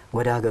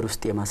ወደ ሀገር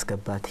ውስጥ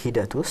የማስገባት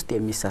ሂደት ውስጥ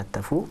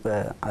የሚሳተፉ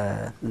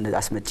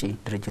አስመጪ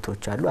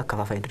ድርጅቶች አሉ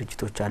አከፋፋይ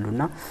ድርጅቶች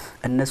አሉና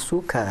እነሱ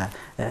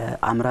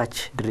ከአምራች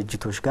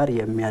ድርጅቶች ጋር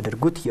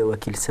የሚያደርጉት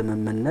የወኪል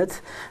ስምምነት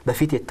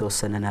በፊት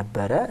የተወሰነ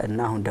ነበረ እና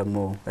አሁን ደግሞ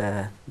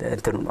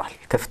እንትኑናል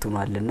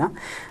ከፍቱናልና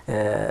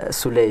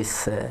እሱ ላይስ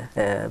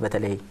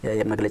በተለይ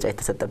መግለጫ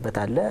የተሰጠበት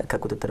አለ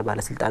ከቁጥጥር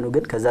ባለስልጣኑ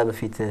ግን ከዛ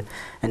በፊት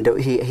እንደው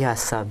ይሄ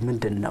ሐሳብ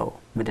ምንድነው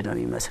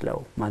የሚመስለው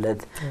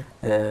ማለት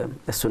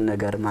እሱን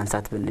ነገር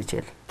ማንሳት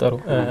ብንችል ጥሩ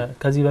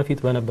ከዚህ በፊት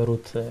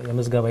በነበሩት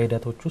የምዝገባ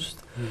ሂደቶች ውስጥ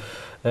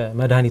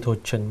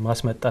መድኃኒቶችን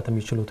ማስመጣት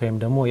የሚችሉት ወይም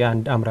ደግሞ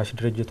የአንድ አምራች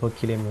ድርጅት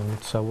ወኪል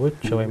የሚሆኑት ሰዎች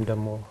ወይም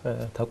ደግሞ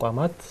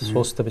ተቋማት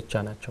 3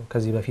 ብቻ ናቸው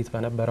ከዚህ በፊት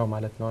በነበረው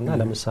ማለት ነውና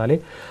ለምሳሌ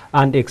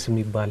አንድ ኤክስ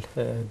የሚባል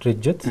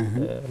ድርጅት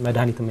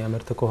መድኃኒት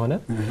የሚያመርት ከሆነ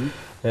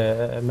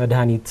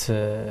መድኃኒት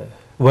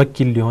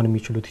ወኪል ሊሆን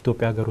የሚችሉት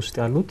ኢትዮጵያ ሀገር ውስጥ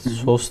ያሉት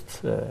 3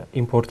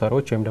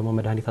 ኢምፖርተሮች ወይም ደግሞ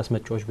መድኃኒት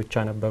አስመጪዎች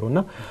ብቻ ነበሩና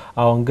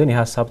አሁን ግን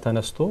የሐሳብ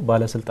ተነስቶ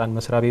ባለስልጣን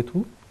መስሪያ ቤቱ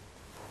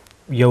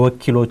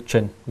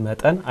የወኪሎችን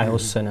መጠን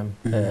አይወስንም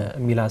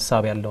የሚል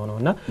ሐሳብ ያለው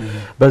ነውና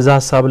በዛ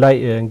ሐሳብ ላይ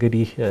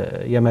እንግዲህ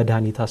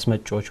የመድኃኒት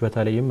አስመጪዎች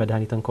በተለይም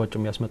መድኃኒትን ከውጭ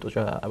የሚያስመጡ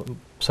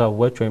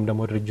ሰዎች ወይም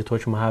ደግሞ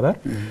ድርጅቶች ማህበር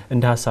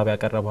እንደ ሐሳብ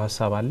ያቀረበው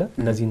ሐሳብ አለ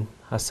እነዚህን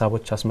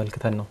ሐሳቦች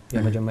አስመልክተን ነው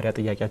የመጀመሪያ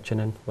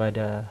ጥያቄያችንን ወደ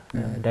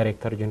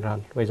ዳይሬክተር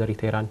ጀነራል ወይዘሪት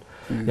ቴራን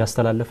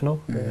ያስተላልፍ ነው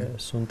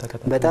እሱን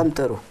ተከታተሉ በጣም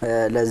ጥሩ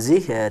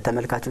ለዚህ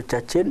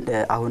ተመልካቾቻችን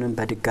አሁንም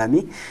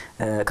በድጋሚ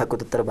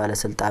ከቁጥጥር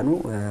ባለስልጣኑ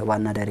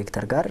ዋና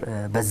ዳይሬክተር ጋር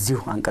በዚሁ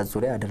አንቀጽ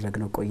ዙሪያ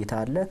ያደረግነው ቆይታ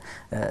አለ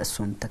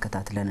እሱን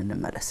ተከታትለን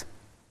እንመለስ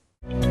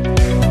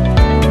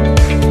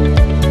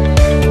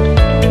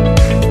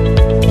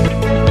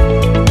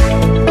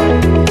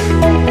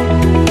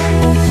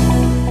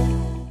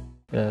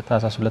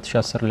ታህሳስ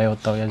 2010 ላይ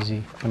ወጣው የዚህ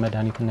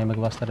የመድኃኒትና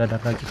የምግብ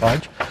አስተዳደር ረቂቅ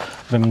አዋጅ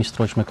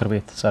በሚኒስትሮች ምክር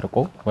ቤት ጸድቆ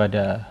ወደ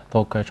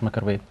ተወካዮች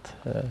ምክር ቤት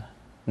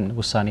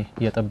ውሳኔ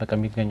እየጠበቀ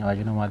የሚገኝ አዋጅ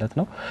ነው ማለት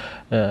ነው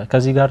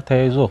ከዚህ ጋር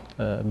ተያይዞ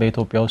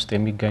በኢትዮጵያ ውስጥ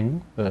የሚገኙ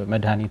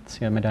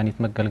የመድኃኒት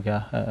መገልገያ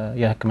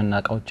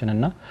የሕክምና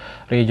እቃዎችንና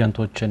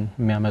ሬጀንቶችን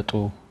የሚያመጡ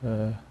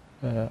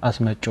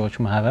አስመጪዎች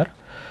ማህበር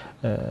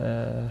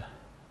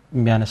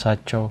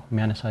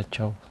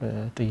የሚያነሳቸው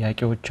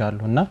ጥያቄዎች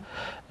አሉና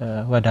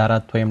ወደ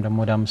 4 ወይም ደግሞ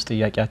ወደ 5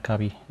 ጥያቄ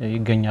አካባቢ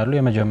ይገኛሉ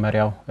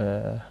የመጀመሪያው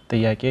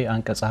ጥያቄ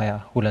አንቀጽ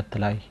 22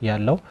 ላይ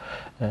ያለው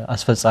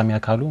አስፈጻሚ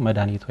አካሉ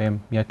መድኃኒት ወይም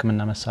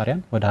የሕክምና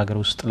መሳሪያን ወደ ሀገር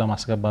ውስጥ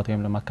ለማስገባት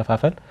ወይም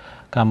ለማከፋፈል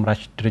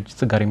ከአምራች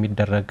ድርጅት ጋር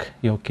የሚደረግ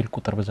የወኪል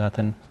ቁጥር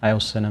ብዛትን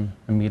አይወስንም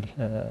የሚል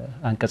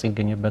አንቀጽ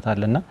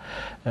ይገኝበታልና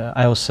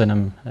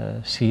አይወስንም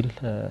ሲል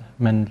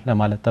ምን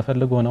ለማለት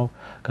ተፈልጎ ነው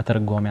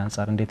ከተርጓሚ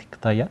አንፃር እንዴት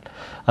ይታያል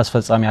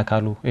አስፈጻሚ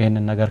አካሉ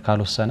ይሄንን ነገር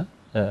ካልወሰነ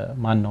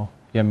ማን ነው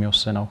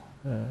የሚወስነው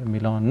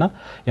የሚለውና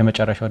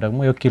የመጨረሻው ደግሞ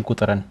የወኪል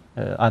ቁጥርን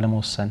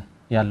አለመወሰን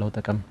ያለው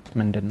ጥቅም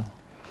ምንድነው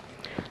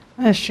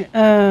እሺ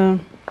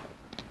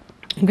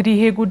እንግዲህ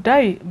ይሄ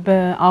ጉዳይ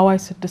በአዋጅ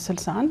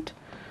 661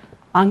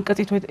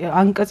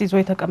 አንቀጽ ይዞ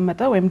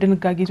የተቀመጠ ወይም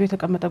ድንጋጌ ይዞ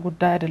የተቀመጠ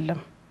ጉዳይ አይደለም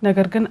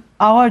ነገር ግን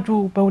አዋጁ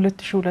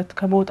በ2002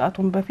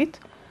 ከመውጣቱም በፊት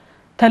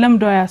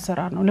ተለምዷዊ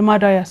አሰራር ነው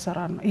ልማዳዊ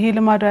አሰራር ነው ይሄ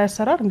ልማዳዊ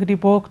አሰራር እንግዲህ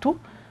በወቅቱ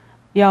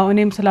ያው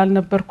እኔም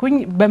ስላልነበርኩኝ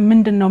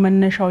በምንድነው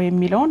መነሻው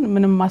የሚለውን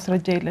ምንም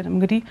ማስረጃ የለንም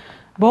እንግዲህ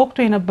በወቅቱ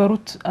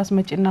የነበሩት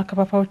አስመጪና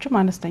ከፋፋዮችም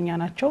አነስተኛ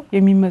ናቸው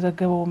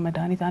የሚመዘገበው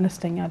መድኃኒት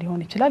አነስተኛ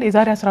ሊሆን ይችላል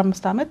የዛሬ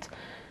 15 አመት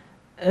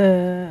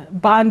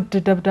በአንድ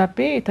ደብዳቤ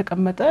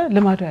የተቀመጠ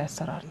ልማዳዊ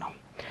አሰራር ነው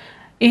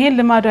ይሄን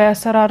ልማዳዊ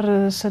አሰራር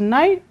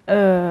ስናይ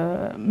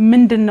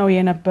ምንድነው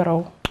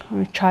የነበረው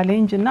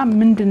ቻሌንጅ እና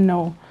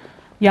ምንድነው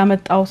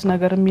ያመጣውስ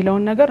ነገር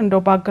የሚለውን ነገር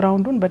እንደው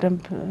ባክግራውንዱን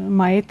በደንብ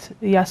ማየት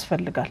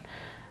ያስፈልጋል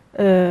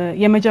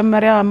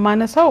የመጀመሪያ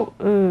ማነሳው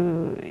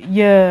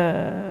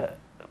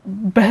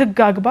በህግ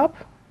አግባብ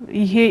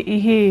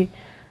ይሄ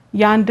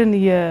ያንድን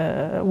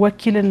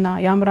የወኪልና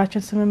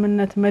ያምራችን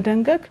ስምምነት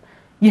መደንገግ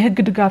የህግ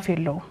ድጋፍ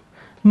የለው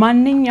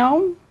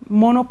ማንኛውም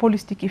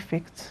ሞኖፖሊስቲክ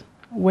ኢፌክት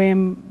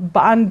ወይም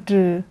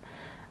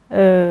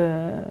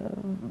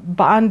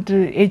በአንድ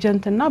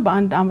ኤጀንትና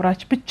በአንድ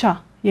አምራች ብቻ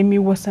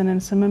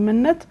የሚወሰነን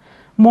ስምምነት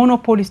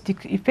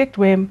ሞኖፖሊስቲክ ኢፌክት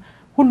ወይም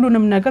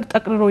ሁሉንም ነገር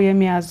ጠቅልሎ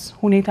የሚያዝ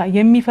ሁኔታ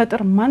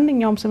የሚፈጥር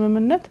ማንኛውም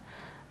ስምምነት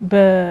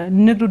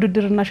በንግድ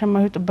ውድድርና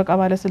ሸማቾች ጥበቃ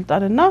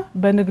ባለስልጣንና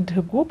በንግድ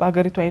ህጉ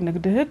በአገሪቱ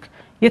የንግድ ህግ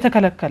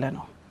የተከለከለ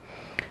ነው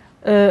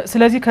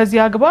ስለዚህ ከዚህ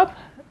አግባብ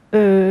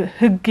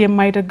ህግ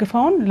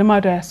የማይደግፈውን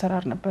ልማዳዊ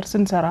አሰራር ነበር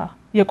ስንሰራ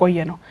የቆየ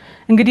ነው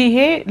እንግዲህ ይሄ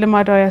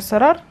ልማዳዊ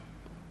አሰራር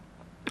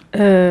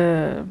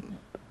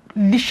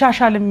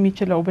ሊሻሻል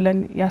የሚችለው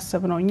ብለን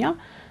ያሰብነውኛ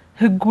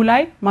ህጉ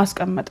ላይ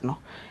ማስቀመጥ ነው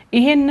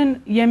ይሄንን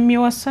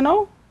የሚወስነው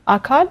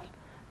አካል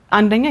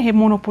አንደኛ ይሄ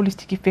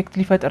ሞኖፖሊስቲክ ኢፌክት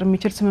ሊፈጥር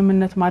የሚችል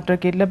ስምምነት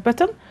ማድረግ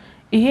የለበትም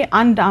ይሄ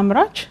አንድ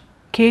አምራች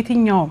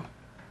ከየትኛው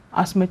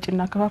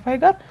አስመጪና ከፋፋይ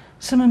ጋር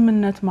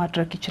ስምምነት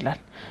ማድረግ ይችላል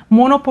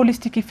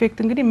ሞኖፖሊስቲክ ኢፌክት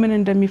እንግዲህ ምን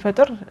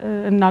እንደሚፈጥር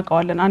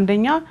እናውቀዋለን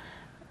አንደኛ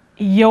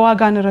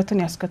የዋጋ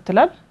ንረትን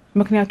ያስከትላል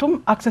ምክንያቱም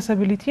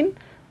አክሰሲቢሊቲን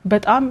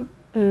በጣም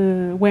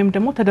ወይም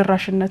ደግሞ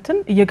ተደራሽነትን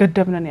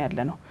እየገደብን ነው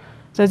ያለነው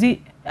ስለዚህ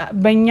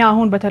በእኛ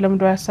አሁን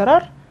በተለምዶ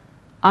ያሰራር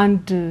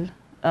አንድ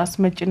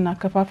አስመጪና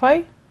ከፋፋይ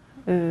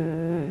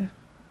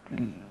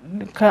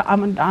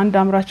ከአንድ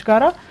አምራች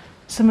ጋራ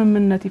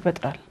ስምምነት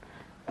ይፈጥራል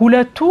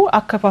ሁለቱ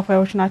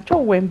አከፋፋዮች ናቸው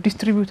ወይም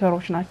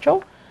ዲስትሪቢዩተሮች ናቸው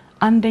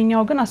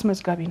አንደኛው ግን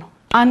አስመዝጋቢ ነው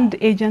አንድ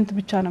ኤጀንት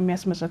ብቻ ነው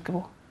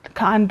የሚያስመዘግበው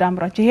ከአንድ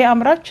አምራች ይሄ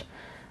አምራች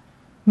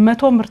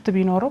 100 ምርት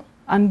ቢኖረው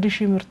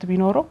 1000 ምርት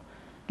ቢኖረው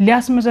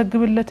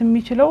ሊያስመዘግብለት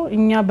የሚችለው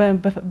እኛ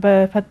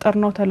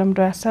በፈጠርነው ተለምዶ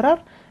ያሰራር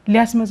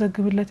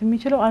ሊያስመዘግብለት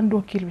የሚችለው አንድ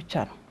ወኪል ብቻ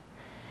ነው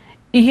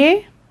ይሄ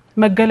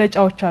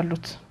መገለጫዎች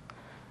አሉት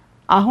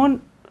አሁን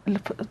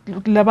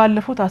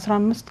ለባለፉት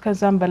 15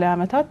 ከዛም በላይ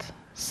አመታት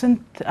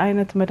ስንት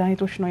አይነት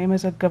መድኃኒቶች ነው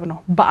የመዘገብ ነው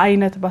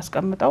በአይነት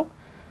ባስቀምጠው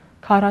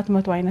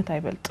ከ400 አይነት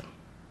አይበልጥም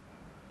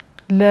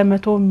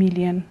ለ100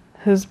 ሚሊዮን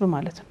ህዝብ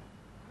ማለት ነው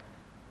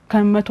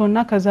ከ100 እና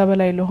ከዛ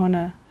በላይ ለሆነ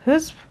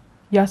ህዝብ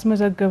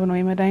ያስመዘገብ ነው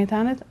የመድኃኒት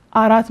አይነት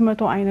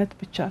 400 አይነት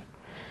ብቻ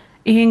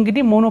ይሄ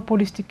እንግዲህ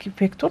ሞኖፖሊስቲክ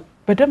ኢፌክቱን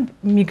በደንብ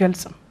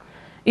የሚገልጽ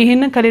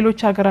ይሄንን ከሌሎች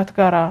ሀገራት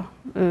ጋር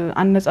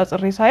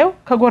አነጻጽሬ ሳየው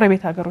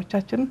ከጎረቤት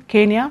ሀገሮቻችን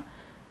ኬንያ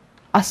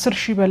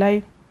 10,000 በላይ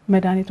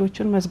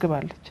መድኃኒቶችን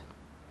መዝግባለች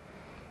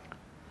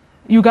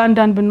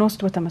ዩጋንዳን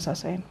ብንወስድ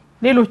በተመሳሳይ ነው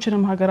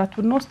ሌሎችንም ሀገራት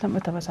ብንወስድ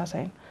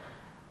በተመሳሳይ ነው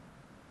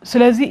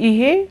ስለዚህ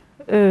ይሄ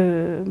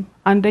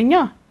አንደኛ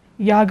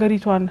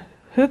የሀገሪቷን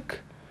ህግ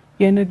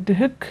የንግድ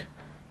ህግ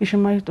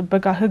የሸማች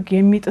ጥበቃ ህግ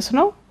የሚጥስ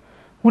ነው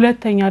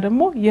ሁለተኛ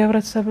ደግሞ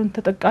የህብረተሰብን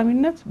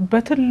ተጠቃሚነት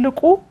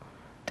በትልቁ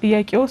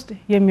ጥያቄ ውስጥ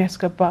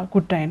የሚያስገባ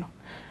ጉዳይ ነው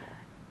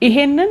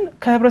ይሄንን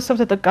ከህብረተሰብ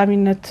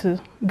ተጠቃሚነት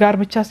ጋር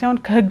ብቻ ሳይሆን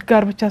ከህግ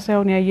ጋር ብቻ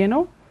ሳይሆን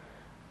ያየነው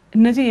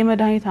እነዚህ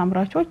የመድኃኒት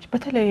አምራቾች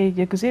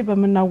በተለያየ ጊዜ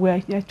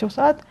በመናወያያቸው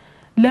ሰዓት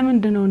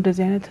ለምንድነው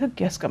እንደዚህ አይነት ህግ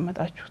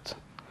ያስቀመጣችሁት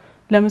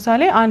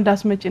ለምሳሌ አንድ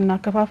አስመጪና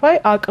ከፋፋይ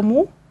አቅሙ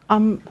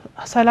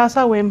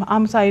 30 ወይም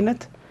 50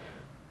 አይነት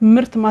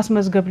ምርት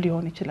ማስመዝገብ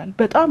ሊሆን ይችላል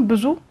በጣም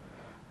ብዙ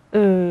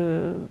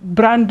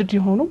ብራንድድ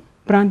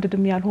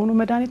ያልሆኑ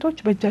መድኃኒቶች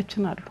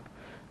በእጃችን አሉ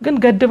ግን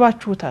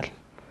ገድባችሁታል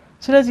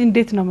ስለዚህ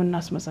እንዴት ነው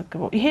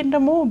የምናስመዘግበው ይሄን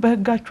ደግሞ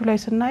በህጋችሁ ላይ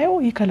ስናየው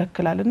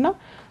ይከለክላልና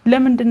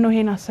ለምንድነው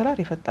ይሄን አሰራር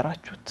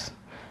የፈጠራችሁት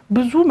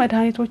ብዙ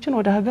መድኃኒቶችን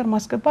ወደ ሀገር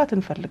ማስገባት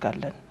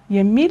እንፈልጋለን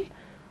የሚል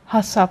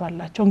ሐሳብ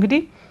አላቸው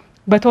እንግዲህ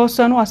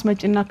በተወሰኑ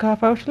አስመጪና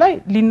ከፋፋዮች ላይ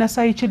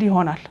ሊነሳ ይችል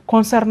ይሆናል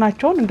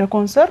ኮንሰርናቸውን እንደ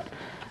ኮንሰርን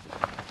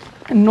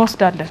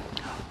እንወስዳለን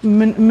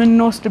ምን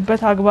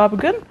ወስድበት አግባብ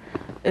ግን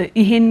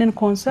ይሄንን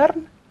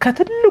ኮንሰርን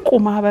ከትልቁ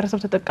ማህበረሰብ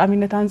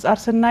ተጠቃሚነት አንፃር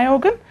ስናየው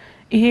ግን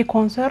ይሄ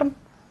ኮንሰርን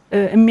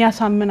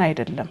የሚያሳምን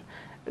አይደለም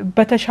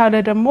በተሻለ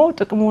ደግሞ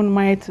ጥቅሙን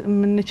ማየት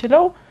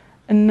የምንችለው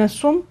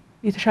እነሱም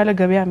የተሻለ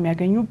ገበያ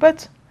የሚያገኙበት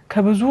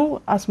ከብዙ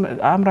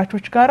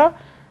አምራቾች ጋራ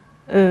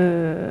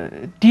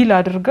ዲል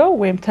አድርገው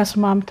ወይም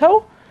ተስማምተው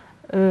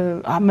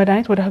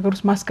መድኃኒት ወደ ሀገር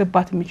ውስጥ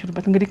ማስገባት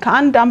የሚችሉበት እንግዲህ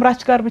ከአንድ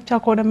አምራች ጋር ብቻ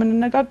ከሆነ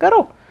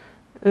የምንነጋገረው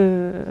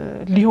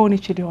ሊሆን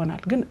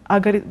ይችላል ግን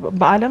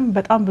በአለም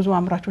በጣም ብዙ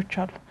አምራቾች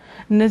አሉ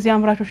እነዚህ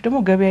አምራቾች ደግሞ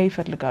ገበያ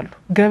ይፈልጋሉ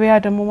ገበያ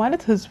ደግሞ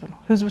ማለት ህዝብ ነው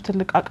ህዝብ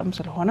ትልቅ አቅም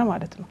ስለሆነ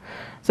ማለት ነው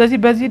ስለዚህ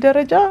በዚህ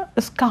ደረጃ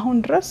እስካሁን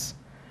ድረስ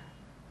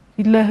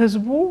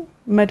ለህዝቡ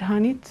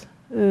መድኃኒት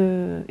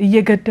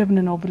እየገደብን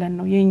ነው ብለን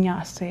ነው የኛ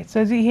አስተያየት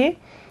ስለዚህ ይሄ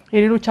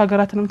የሌሎች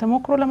ሀገራትንም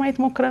ተሞክሮ ለማየት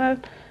ሞክረናል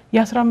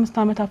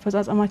የ15 አመት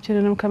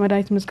አፈጻጸማችንንም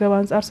ከመድኃኒት ምዝገባ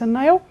አንፃር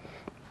ስናየው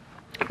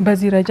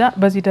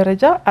በዚህ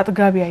ደረጃ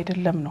አጥጋቢ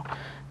አይደለም ነው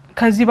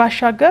ከዚህ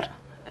ባሻገር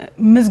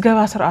ምዝገባ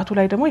ስርዓቱ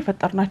ላይ ደግሞ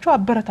ይፈጠርናቸው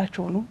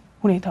አበረታቸው ነው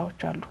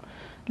ሁኔታዎች አሉ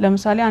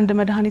ለምሳሌ አንድ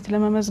መድኃኒት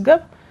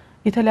ለመመዝገብ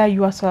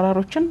የተለያዩ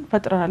አሰራሮችን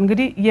ፈጥረናል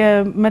እንግዲህ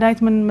የመድኃኒት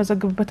ምን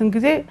መዘግብበትን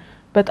ጊዜ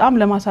በጣም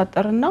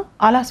ለማሳጠርና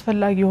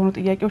አላስፈላጊ የሆኑ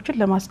ጥያቄዎችን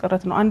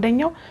ለማስቀረት ነው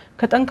አንደኛው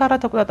ከጠንካራ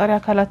ተቆጣጣሪ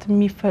አካላት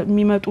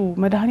የሚመጡ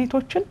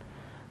መድኃኒቶችን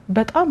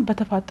በጣም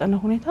በተፋጠነ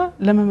ሁኔታ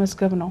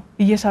ለመመዝገብ ነው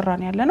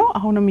እየሰራን ያለ ነው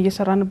አሁንም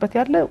እየሰራንበት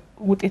ያለ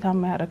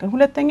ውጤታማ ያደርጋል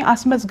ሁለተኛ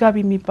አስመዝጋቢ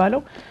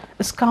የሚባለው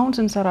እስካሁን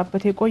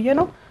ስንሰራበት የቆየ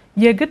ነው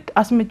የግድ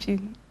አስመጪ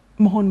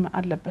መሆን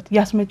አለበት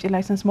ያስመጪ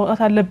ላይሰንስ ማውጣት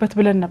አለበት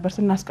ብለን ነበር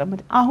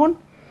ስናስቀምጥ አሁን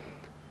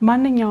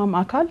ማንኛውም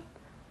አካል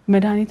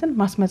መድኃኒትን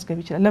ማስመዝገብ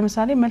ይችላል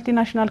ለምሳሌ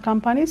መልቲናሽናል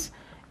ካምፓኒስ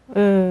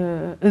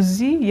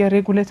እዚህ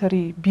የሬጉሌተሪ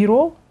ቢሮ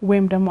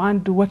ወይም ደግሞ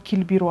አንድ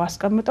ወኪል ቢሮ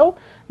አስቀምጠው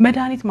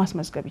መድኃኒት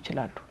ማስመዝገብ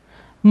ይችላሉ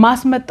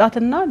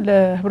ማስመጣትና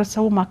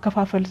ለህብረተሰቡ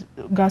ማከፋፈል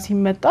ጋር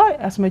ሲመጣ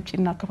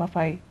አስመጪና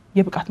ከፋፋይ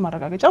የብቃት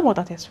ማረጋገጫ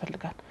ማውጣት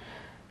ያስፈልጋል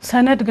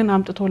ሰነድ ግን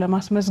አምጥቶ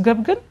ለማስመዝገብ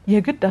ግን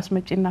የግድ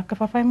አስመጪና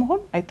ከፋፋይ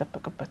መሆን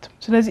አይተበቅበትም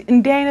ስለዚህ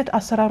እንዲህ አይነት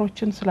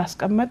አሰራሮችን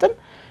ስላስቀመጥን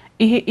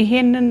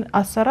ይሄንን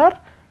አሰራር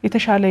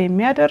የተሻለ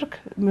የሚያደርግ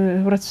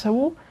ህብረተሰቡ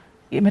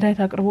የመድኃኒት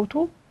አቅርቦቱ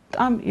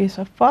በጣም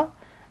የሰፋ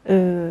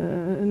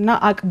እና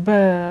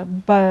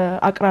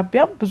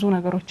በአቅራቢያም ብዙ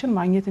ነገሮችን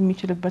ማግኘት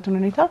የሚችልበትን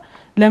ሁኔታ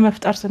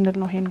ለመፍጠር ስንል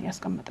ነው ይሄን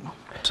ያስቀምጥነው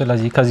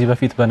ስለዚህ ከዚህ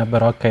በፊት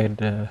በነበረው አካሄድ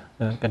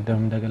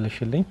ቀደም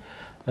እንደገለሽልኝ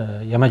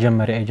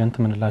የመጀመሪያ ኤጀንት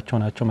ምንላቸው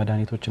ናቸው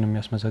መድኃኒቶችን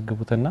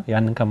የሚያስመዘግቡትና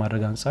ያንን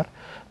ከማድረግ አንፃር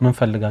ምን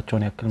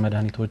ፈልጋቸውን ያክል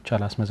መድኃኒቶች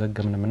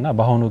አላስመዘግብንምና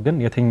በአሁኑ ግን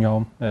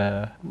የትኛውም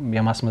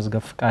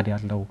የማስመዝገብ ፍቃድ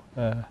ያለው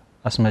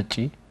አስመጪ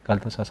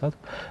ካልተሳሳቱ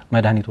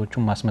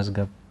መድኃኒቶቹን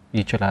ማስመዝገብ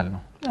ይችላል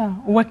ነው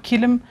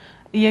ወኪልም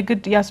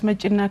የግድ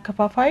ያስመጪና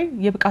ከፋፋይ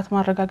የብቃት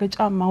ማረጋገጫ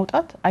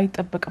ማውጣት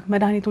አይጠበቅም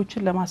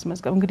መድኃኒቶችን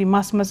ለማስመዝገብ እንግዲህ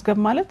ማስመዝገብ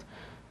ማለት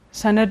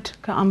ሰነድ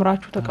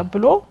ከአምራቹ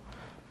ተቀብሎ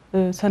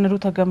ሰነዱ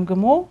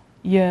ተገምግሞ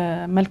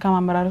የመልካም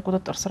አመራር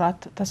ቁጥጥር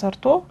ስርዓት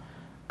ተሰርቶ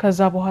ከዛ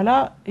በኋላ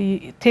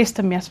ቴስት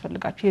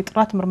የሚያስፈልጋቸው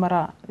የጥራት ምርመራ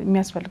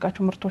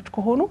የሚያስፈልጋቸው ምርቶች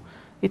ከሆኑ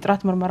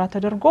የጥራት ምርመራ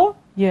ተደርጎ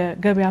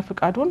የገበያ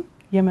ፍቃዱን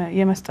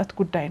የመስጠት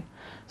ጉዳይ ነው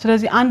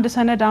ስለዚህ አንድ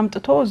ሰነድ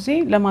አምጥቶ እዚህ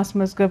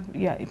ለማስመዝገብ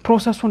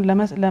ፕሮሰሱን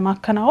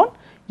ለማከናወን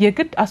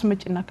የግድ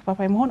አስመጪና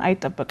ከፋፋይ መሆን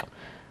አይጠበቅም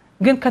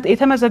ግን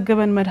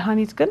የተመዘገበን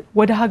መድኃኒት ግን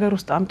ወደ ሀገር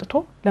ውስጥ አምጥቶ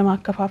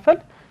ለማከፋፈል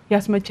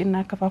ያስመጪና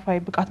አከፋፋይ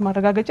ብቃት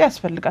ማረጋገጫ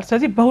ያስፈልጋል።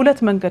 ስለዚህ በሁለት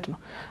መንገድ ነው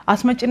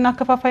አስመጪና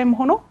አከፋፋይም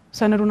ሆኖ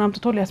ሰነዱን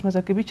አምጥቶ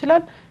ሊያስመዘግብ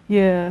ይችላል።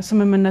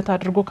 የስምምነት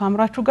አድርጎ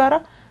ካምራቹ ጋራ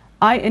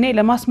አይ እኔ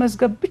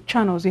ለማስመዝገብ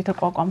ብቻ ነው እዚህ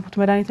ተቋቋምኩት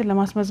መድኃኒትን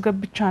ለማስመዝገብ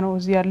ብቻ ነው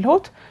እዚህ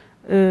ያለሁት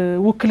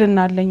ውክልና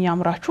አለኝ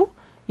አምራቹ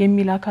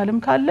የሚል አካልም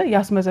ካለ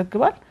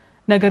ያስመዘግባል።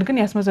 ነገር ግን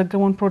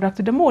ያስመዘገበውን ፕሮዳክት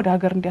ደግሞ ወደ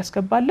ሀገር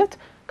እንዲያስገባለት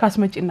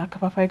ካስመጪና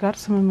አከፋፋይ ጋር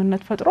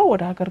ስምምነት ፈጥሮ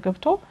ወደ ሀገር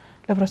ገብቶ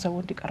ለህብረተሰቡ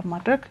እንዲቀርብ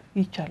ማድረግ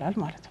ይቻላል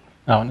ማለት ነው።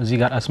 አሁን እዚህ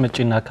ጋር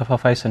አስመጪና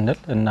አከፋፋይ ስንል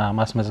እና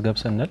ማስመዝገብ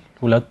ስንል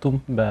ሁለቱም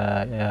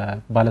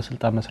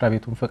በባለስልጣን መስሪያ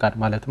ቤቱን ፍቃድ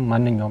ማለትም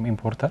ማንኛውም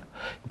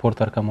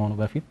ኢምፖርተር ከመሆኑ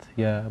በፊት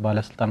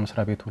የባለስልጣን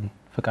መስሪያ ቤቱን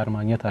ፍቃድ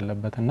ማግኘት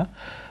አለበትና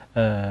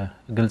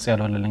ግልጽ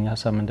ያልሆነልኝ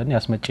ሐሳብ ምንድነው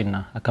ያስመጪና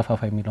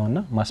አከፋፋይ የሚለውና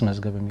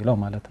ማስመዝገብ የሚለው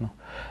ማለት ነው።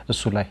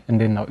 እሱ ላይ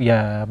እንዴት ነው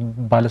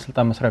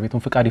የባለስልጣን መስሪያ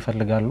ቤቱን ፍቃድ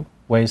ይፈልጋሉ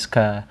ወይስ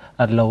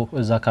ካለው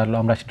እዛ ካለው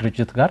አምራች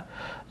ድርጅት ጋር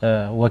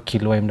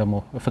ወኪል ወይም ደግሞ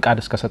ፍቃድ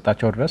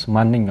እስከሰጣቸው ድረስ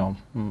ማንኛውም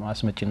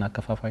አስመጪና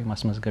አከፋፋይ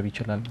ማስመዝገብ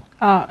ይችላል?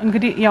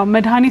 እንግዲህ ያው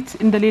መድኃኒት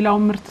እንደሌላው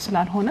ምርት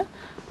ስላልሆነ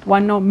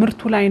ዋናው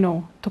ምርቱ ላይ ነው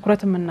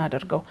ትኩረት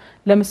የምናደርገው።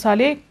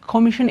 ለምሳሌ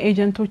ኮሚሽን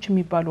ኤጀንቶች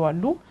የሚባሉ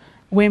አሉ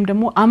ወይም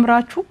ደግሞ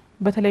አምራቹ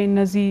በተለይ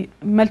እነዚህ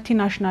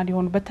መልቲናሽናል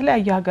የሆኑ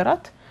በተለያየ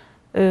ሀገራት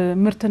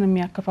ምርትን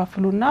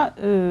የሚያከፋፍሉና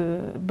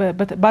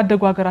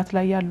ባደጉ ሀገራት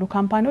ላይ ያሉ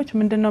ካምፓኒዎች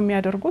ምንድነው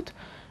የሚያደርጉት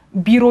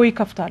ቢሮ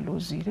ይከፍታሉ።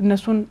 እዚህ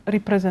እነሱን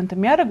ሪፕሬዘንት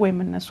የሚያደርግ ወይም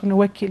እነሱን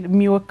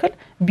የሚወክል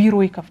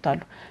ቢሮ ይከፍታሉ።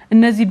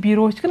 እነዚህ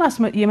ቢሮዎች ግን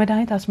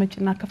የመድኃኒት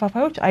አስመጪና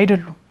አከፋፋዮች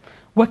አይደሉም፣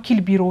 ወኪል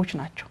ቢሮዎች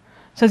ናቸው።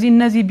 ስለዚህ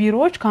እነዚህ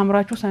ቢሮዎች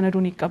ካምራቹ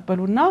ሰነዱን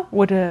ይቀበሉና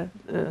ወደ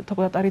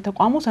ተቆጣጣሪ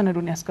ተቋሙ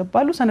ሰነዱን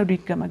ያስገባሉ። ሰነዱ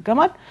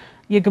ይገመገማል፣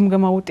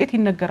 የግምገማ ውጤት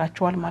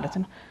ይነገራቸዋል ማለት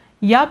ነው።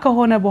 ያ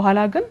ከሆነ በኋላ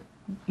ግን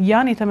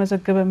ያን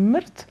የተመዘገበ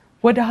ምርት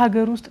ወደ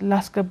ሀገር ውስጥ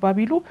ላስገባ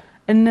ቢሉ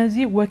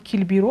እነዚህ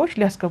ወኪል ቢሮዎች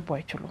ሊያስገቡ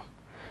አይችሉም።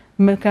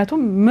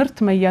 ምክንያቱም ምርት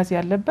መያዝ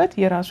ያለበት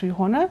የራሱ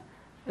የሆነ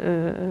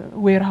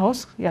ዌርሃውስ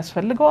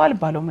ያስፈልገዋል፣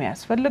 ባለሙያ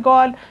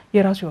ያስፈልገዋል፣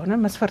 የራሱ የሆነ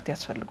መስፈርት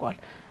ያስፈልገዋል።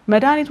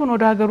 መድኃኒቱን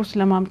ወደ ሀገር ውስጥ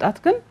ለማምጣት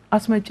ግን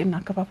አስመጪና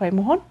አከፋፋይ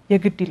መሆን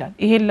የግድ ይላል።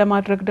 ይሄን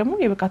ለማድረግ ደግሞ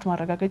የብቃት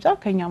ማረጋገጫ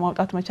ከኛ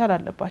ማውጣት መቻል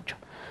አለባቸው።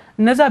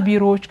 እነዛ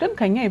ቢሮዎች ግን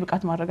ከኛ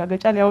የብቃት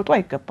ማረጋገጫ ሊያወጡ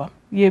አይገባም።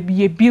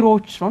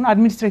 የቢሮዎች ስለሆኑ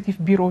አድሚኒስትሬቲቭ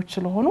ቢሮዎች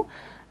ስለሆኑ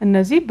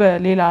እነዚህ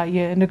በሌላ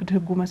የንግድ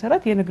ህጉ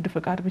መሰረት የንግድ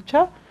ፍቃድ ብቻ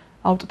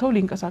አውጥተው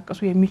ሊንቀሳቀሱ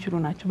የሚችሉ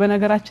ናቸው።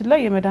 በነገራችን ላይ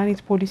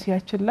የመድኃኒት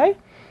ፖሊሲያችን ላይ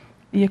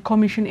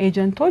የኮሚሽን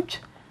ኤጀንቶች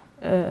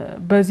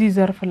በዚህ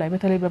ዘርፍ ላይ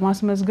በተለይ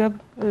በማስመዝገብ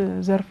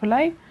ዘርፍ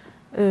ላይ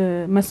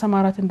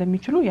መሰማራት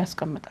እንደሚችሉ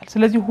ያስቀምጣል።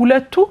 ስለዚህ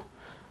ሁለቱ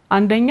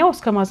አንደኛው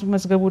እስከ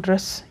ማስመዝገቡ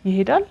ድረስ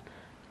ይሄዳል፣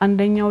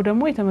 አንደኛው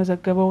ደግሞ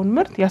የተመዘገበውን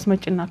ምርት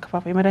ያስመጪና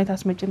አከፋፋይ መድኃኒት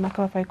አስመጪና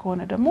አከፋፋይ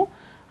ከሆነ ደግሞ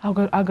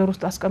አገር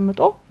ውስጥ አስቀምጦ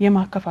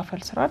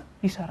የማከፋፈል ስራን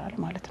ይሰራል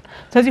ማለት ነው።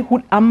 ስለዚህ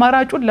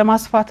አማራጩን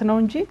ለማስፋት ነው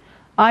እንጂ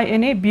አይ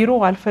እኔ ቢሮ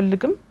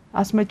አልፈልግም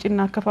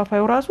አስመጪና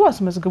አከፋፋዩ ራሱ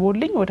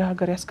አስመዝግቦልኝ ወደ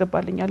ሀገር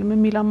ያስገባልኛል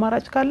የሚል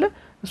አማራጭ ካለ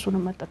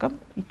እሱንም መጠቀም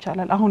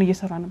ይቻላል። አሁን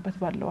እየሰራንበት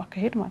ባለው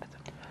አካሄድ ማለት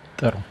ነው።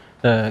 ጥሩ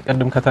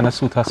ቀደም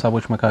ከተነሱት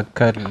ሐሳቦች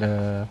መካከል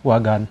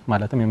ዋጋን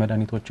ማለትም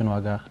የመድኃኒቶችን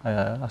ዋጋ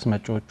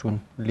አስመጪዎቹን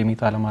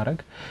ሊሚት አለማድረግ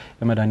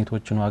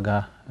የመድኃኒቶችን ዋጋ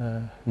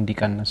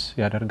እንዲቀንስ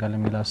ያደርጋል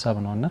የሚል ሐሳብ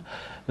ነውና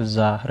እዛ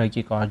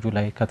ረቂቅ አዋጁ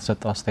ላይ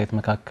ከተሰጠው አስተያየት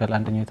መካከል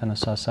አንደኛው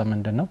የተነሳ ሐሳብ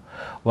ምንድነው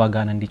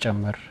ዋጋን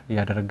እንዲጨምር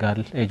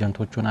ያደርጋል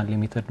ኤጀንቶቹን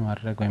አንሊሚትድ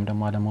ማድረግ ወይም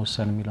ደግሞ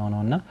አለመወሰን የሚለው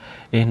ነውና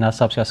ይሄን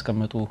ሐሳብ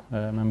ሲያስቀምጡ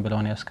ምን ብለው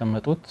ነው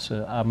ያስቀመጡት?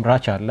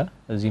 አምራች አለ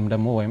እዚህም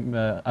ደግሞ ወይም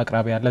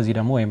አቅራቢ አለ እዚህ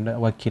ደግሞ ወይም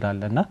ወኪል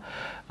አለና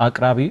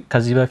አቅራቢ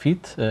ከዚህ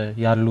በፊት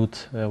ያሉት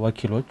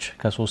ወኪሎች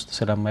ከ3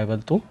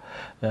 ስለማይበልጡ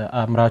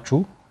አምራቹ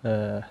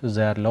እዛ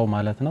ያለው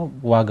ማለት ነው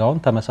ዋጋውን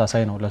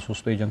ተመሳሳይ ነው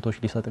ለሶስቱ ኤጀንቶች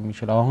ሊሰጥ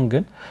የሚችለው። አሁን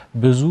ግን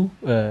ብዙ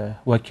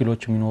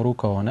ወኪሎች የሚኖሩ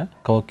ከሆነ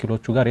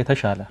ከወኪሎቹ ጋር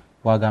የተሻለ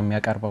ዋጋ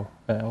የሚያቀርበው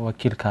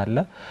ወኪል ካለ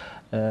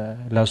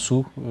ለሱ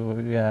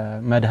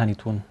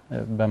የመድኃኒቱን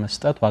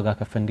በመስጠት ዋጋ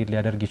ከፍ እንዲል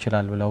ሊያደርግ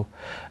ይችላል ብለው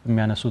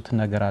የሚያነሱት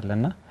ነገር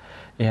አለና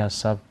ይሄ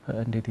ሐሳብ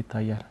እንዴት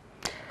ይታያል?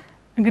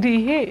 እንግዲህ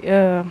ይሄ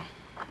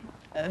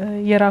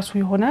የራሱ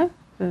የሆነ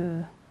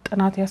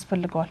ጥናት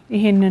ያስፈልገዋል።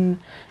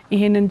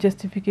 ይሄንን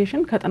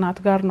ጀስቲፊኬሽን ከጥናት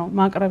ጋር ነው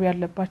ማቅረብ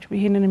ያለባቸው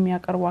ይሄንን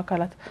የሚያቀርቡ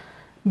አካላት።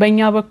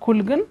 በእኛ በኩል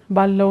ግን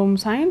ባለውም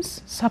ሳይንስ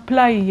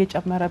ሰፕላይ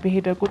እየጨመረ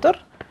በሄደ ቁጥር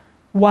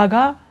ዋጋ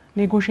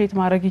ኔጎሺዬት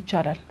ማድረግ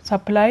ይቻላል።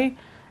 ሰፕላይ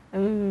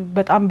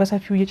በጣም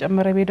በሰፊው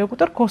እየጨመረ በሄደ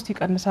ቁጥር ኮስት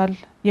ይቀንሳል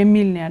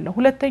የሚል ነው ያለው።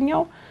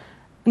 ሁለተኛው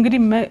እንግዲህ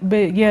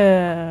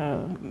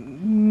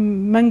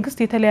የመንግስት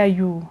የተለያዩ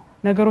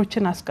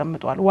ነገሮችን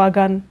አስቀምጧል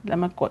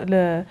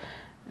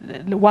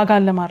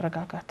ዋጋን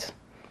ለማረጋጋት።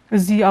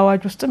 እዚህ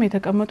አዋጅ ውስጥም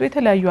የተቀመጡ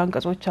የተለያዩ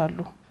አንቀጾች አሉ።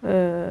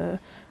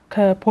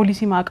 ከፖሊሲ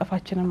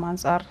ማዕቀፋችንን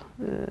አንፃር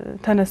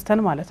ተነስተን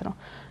ማለት ነው።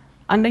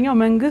 አንደኛው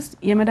መንግስት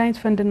የመድኃኒት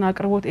ፈንድና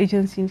አቅርቦት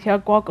ኤጀንሲን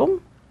ሲያቋቁም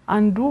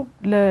አንዱ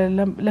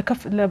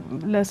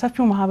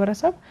ለሰፊው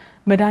ማህበረሰብ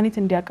መድኃኒት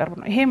እንዲያቀርብ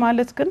ነው። ይሄ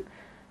ማለት ግን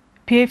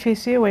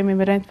ፒኤፍኤስኤ ወይም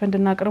የመድኃኒት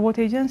ፈንድና አቅርቦት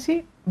ኤጀንሲ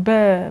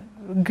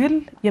በግል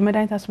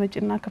የመድኃኒት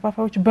አስመጪና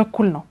አከፋፋዮች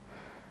በኩል ነው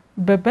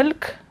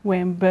በበልክ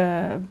ወይም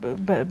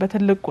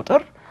በትልቅ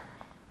ቁጥር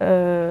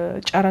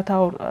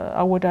ጨረታው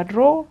አወዳድሮ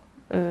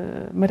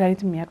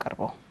መድኃኒት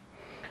የሚያቀርበው።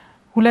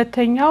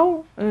 ሁለተኛው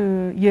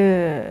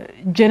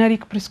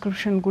የጄኔሪክ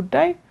ፕሪስክሪፕሽን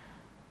ጉዳይ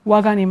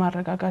ዋጋን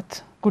የማረጋጋት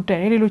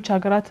ጉዳይ። ሌሎች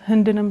ሀገራት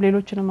ህንድንም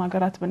ሌሎችንም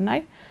ሀገራት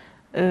ብናይ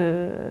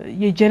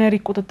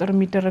የጄኔሪክ ቁጥጥር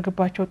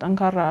የሚደረግባቸው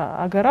ጠንካራ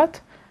ሀገራት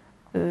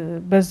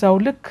በዛው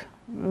ልክ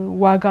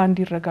ዋጋ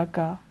እንዲረጋጋ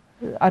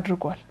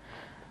አድርጓል።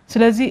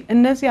 ስለዚህ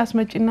እነዚህ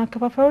አስመጪና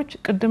አከፋፋዮች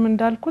ቅድም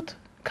እንዳልኩት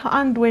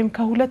ከአንድ ወይም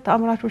ከሁለት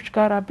አምራቾች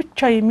ጋር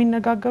ብቻ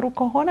የሚነጋገሩ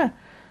ከሆነ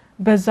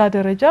በዛ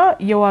ደረጃ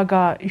የዋጋ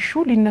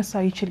ኢሹ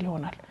ሊነሳ ይችል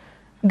ይሆናል።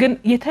 ግን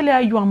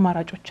የተለያዩ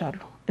አማራጮች አሉ።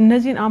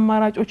 እነዚህን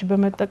አማራጮች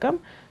በመጠቀም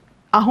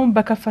አሁን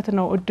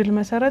በከፈትነው እድል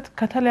መሰረት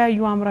ከተለያዩ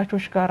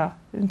አምራቾች ጋር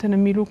እንትን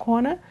የሚሉ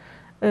ከሆነ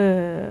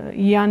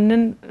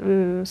ያንን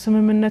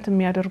ስምምነት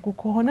የሚያደርጉ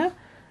ከሆነ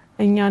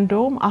እኛ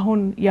እንደውም አሁን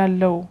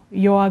ያለው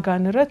የዋጋ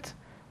ንረት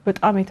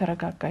በጣም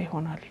የተረጋጋ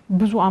ይሆናል።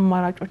 ብዙ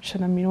አማራጮች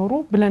ስለሚኖሩ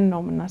ብለን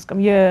ነው የምናስቀም።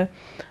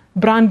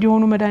 የብራንድ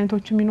የሆኑ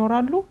መድኃኒቶችም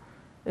ይኖራሉ፣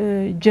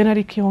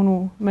 ጄኔሪክ የሆኑ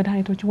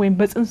መድኃኒቶች ወይም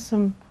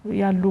በጽንስም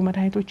ያሉ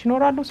መድኃኒቶች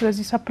ይኖራሉ።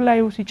 ስለዚህ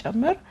ሰፕላዩ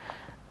ሲጨምር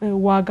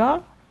ዋጋ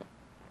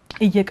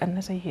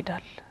እየቀነሰ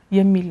ይሄዳል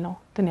የሚል ነው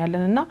እንትን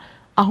ያለንና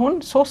አሁን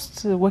 3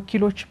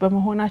 ወኪሎች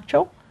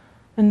በመሆናቸው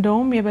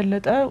እንደውም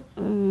የበለጠ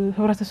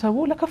ህብረተሰቡ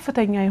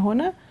ለከፍተኛ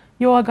የሆነ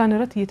የዋጋ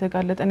ንረት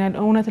እየተጋለጠ ነው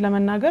ያለው። እውነት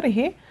ለመናገር ይሄ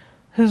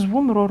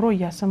ህዝቡም ሮሮ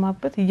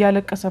እያሰማበት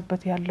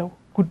እያለቀሰበት ያለው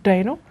ጉዳይ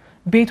ነው።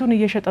 ቤቱን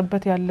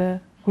እየሸጠበት ያለ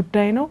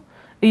ጉዳይ ነው።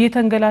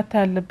 እየተንገላታ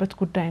ያለበት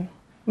ጉዳይ ነው።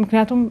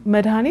 ምክንያቱም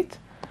መድኃኒት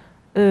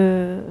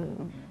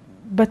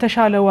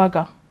በተሻለ ዋጋ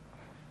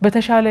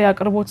በተሻለ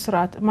ያቅርቦት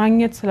ስርዓት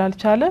ማግኘት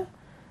ስላልቻለ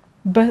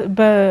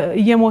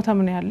እየሞተም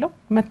ነው ያለው።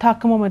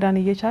 መታከሞ መዳን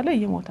እየቻለ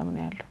እየሞተም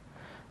ነው ያለው።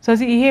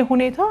 ስለዚህ ይሄ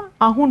ሁኔታ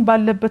አሁን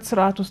ባለበት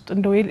ስርዓት ውስጥ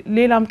እንደው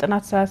ሌላም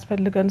ጥናት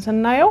ሳያስፈልገን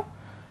ስናየው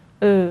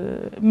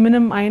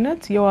ምንም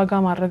አይነት የዋጋ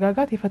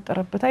ማረጋጋት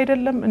የፈጠረበት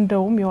አይደለም።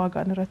 እንደውም የዋጋ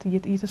ንረት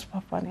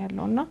እየተስፋፋ ነው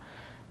ያለውና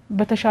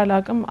በተሻለ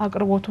አቅም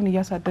አቅርቦቱን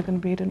እያሳደግን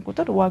በሄድን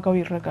ቁጥር ዋጋው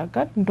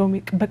ይረጋጋል። እንደውም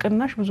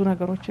በቅናሽ ብዙ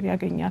ነገሮችን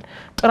ያገኛል።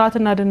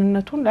 ጥራትና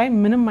ደህንነቱን ላይ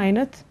ምንም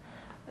አይነት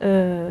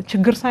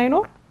ችግር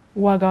ሳይኖር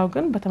ዋጋው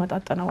ግን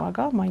በተመጣጣነ ዋጋ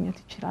ማግኘት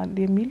ይችላል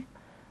የሚል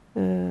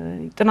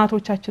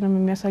ጥናቶቻችንም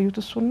የሚያሳዩት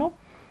እሱን ነው።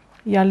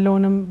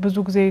 ያለውንም ብዙ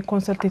ጊዜ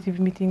ኮንሰልቴቲቭ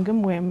ሚቲንግም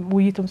ወይም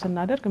ውይይትም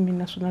ስናደርግ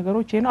የሚነሱ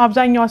ነገሮች ይሄ ነው።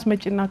 አብዛኛው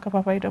አስመጪና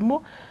አከፋፋይ ደግሞ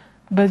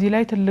በዚህ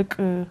ላይ ትልቅ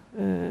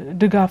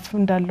ድጋፍ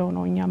እንዳለው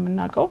ነው እኛ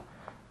የምናውቀው።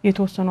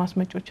 የተወሰኑ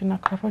አስመጪዎችና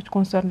አከፋፋዮች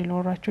ኮንሰርን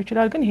ሊኖራቸው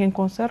ይችላል። ግን ይሄን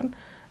ኮንሰርን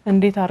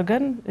እንዴት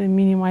አድርገን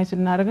ሚኒማይዝ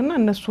እናደርግና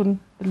እነሱን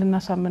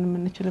ልናሳምን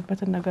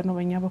የምንችልበትን ነገር ነው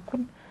በእኛ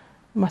በኩል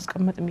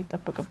ማስቀመጥ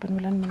የሚጠበቅብን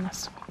ብለን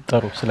እናስባለን።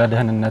 ጥሩ። ስለ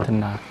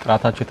ደህንነትና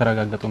ጥራታቸው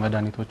የተረጋገጡ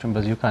መድኃኒቶችን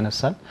በዚሁ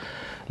ካነሳን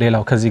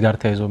ሌላው ከዚህ ጋር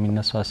ተያይዞ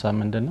የሚነሳው ሀሳብ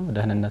ምንድነው?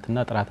 ደህንነትና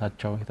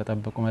ጥራታቸው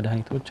የተጠበቁ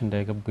መድኃኒቶች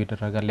እንዳይገቡ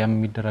ይደረጋል። ያም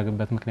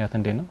የሚደረግበት ምክንያት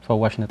እንዴት ነው?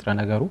 ፈዋሽ ንጥረ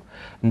ነገሩ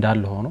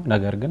እንዳለ ሆኖ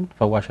ነገር ግን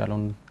ፈዋሽ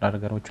ያልሆኑ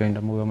ነገሮች ወይም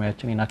ደግሞ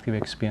በሙያችን ኢንአክቲቭ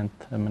ኤክስፒየንት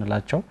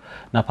የምንላቸው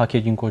እና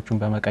ፓኬጂንጎቹን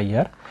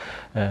በመቀየር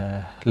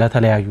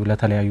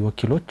ለተለያዩ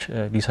ወኪሎች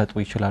ሊሰጡ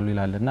ይችላሉ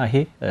ይላልና ይሄ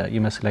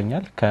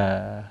ይመስለኛል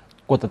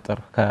ቁጥጥር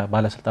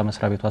ከባለስልጣን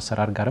መስሪያ ቤቱ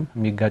አሰራር ጋርም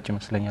የሚጋጭ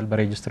ይመስለኛል።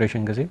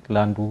 በሬጅስትሬሽን ጊዜ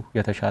ለአንዱ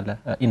የተሻለ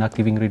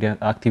ኢንአክቲቭ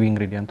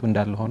ኢንግሪዲየንቱ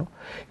እንዳለ ሆኖ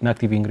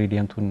ኢንአክቲቭ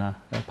ኢንግሪዲየንቱና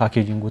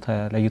ፓኬጂንጉ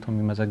ተለይቶ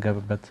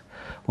የሚመዘገብበት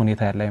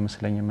ሁኔታ ያለ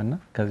አይመስለኝምና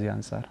ከዚህ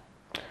አንፃር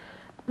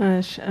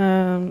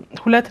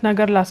ሁለት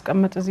ነገር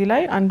ላስቀምጥ እዚህ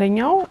ላይ።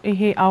 አንደኛው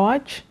ይሄ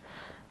አዋጅ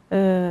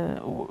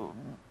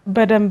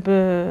በደንብ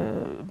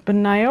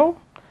ብናየው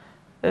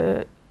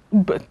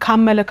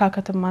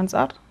ካመለካከትም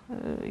አንፃር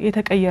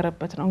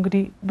የተቀየረበት ነው።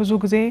 እንግዲህ ብዙ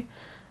ጊዜ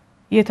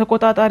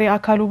የተቆጣጣሪ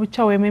አካሉ ብቻ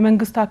ወይም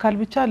የመንግስት አካል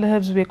ብቻ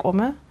ለህዝብ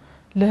የቆመ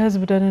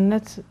ለህዝብ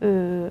ደህንነት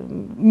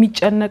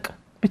የሚጨነቅ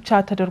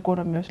ብቻ ተደርጎ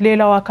ነው የሚወስድ።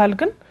 ሌላው አካል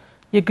ግን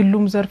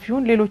የግሉም ዘርፍ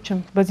ይሁን ሌሎችም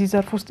በዚህ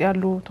ዘርፍ ውስጥ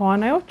ያሉ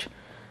ተዋናዮች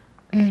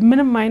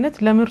ምንም አይነት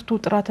ለምርቱ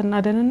ጥራትና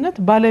ደህንነት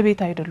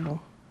ባለቤት አይደሉም።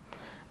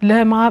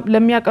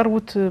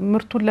 ለሚያቀርቡት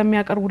ምርቱን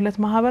ለሚያቀርቡለት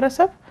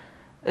ማህበረሰብ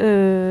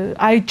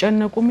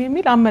አይጨነቁም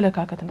የሚል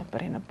አመለካከት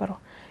ነበር የነበረው።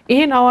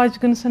 ይሄን አዋጅ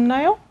ግን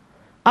ስናየው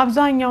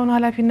አብዛኛውን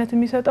ኃላፊነት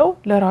የሚሰጠው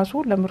ለራሱ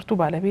ለምርቱ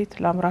ባለቤት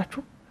ለአምራቹ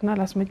እና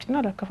ለአስመጪና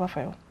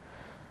ለአከፋፋዩ።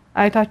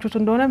 አይታችሁት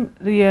እንደሆነ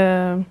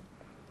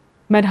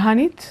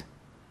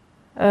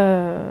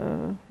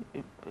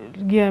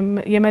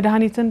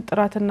የመድኃኒትን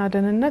ጥራትና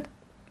ደህንነት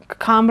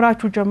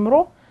ከአምራቹ ጀምሮ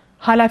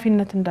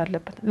ኃላፊነት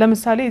እንዳለበት።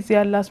 ለምሳሌ እዚህ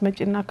ያለ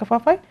አስመጪና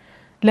አከፋፋይ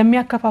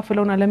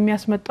ለሚያከፋፍለውና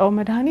ለሚያስመጣው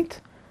መድኃኒት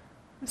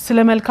ስለ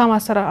መልካም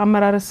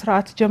አመራር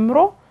ስርዓት ጀምሮ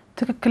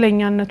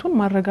ትክክለኛነቱን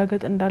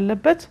ማረጋገጥ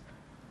እንዳለበት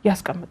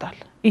ያስቀምጣል።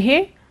 ይሄ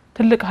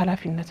ትልቅ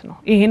ኃላፊነት ነው።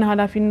 ይሄን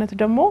ኃላፊነት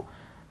ደግሞ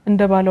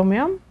እንደ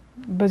ባለሙያም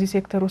በዚህ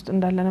ሴክተር ውስጥ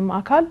እንዳለንም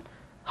አካል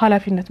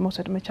ኃላፊነት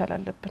መውሰድ መቻል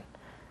አለብን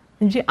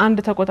እንጂ አንድ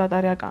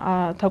ተቆጣጣሪ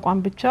ተቋም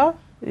ብቻ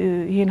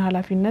ይሄን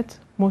ኃላፊነት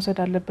መውሰድ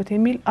አለበት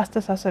የሚል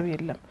አስተሳሰብ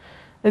የለም።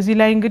 እዚህ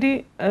ላይ እንግዲህ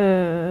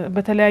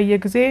በተለያየ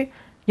ጊዜ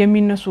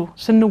የሚነሱ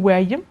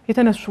ስንወያይም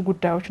የተነሱ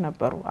ጉዳዮች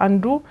ነበሩ።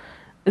 አንዱ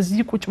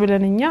እዚህ ቁጭ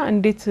ብለንኛ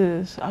እንዴት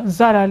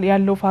ዛላል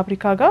ያለው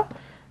ፋብሪካ ጋር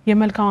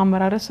የመልካም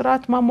አመራር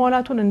ስርዓት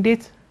ማሟላቱን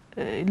እንዴት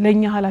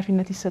ለኛ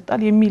ኃላፊነት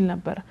ይሰጣል የሚል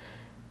ነበር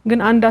ግን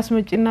አንድ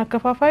አስመጪና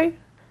አከፋፋይ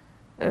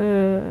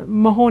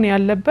መሆን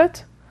ያለበት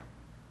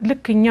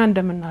ልክኛ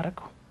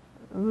እንደምናረጋው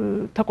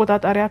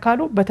ተቆጣጣሪ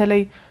አካሉ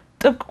በተለይ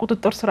ጥብቅ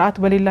ቁጥጥር ስርዓት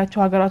በሌላቸው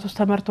ሀገራት ውስጥ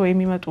ተመርተው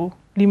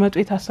ሊመጡ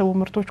የታሰቡ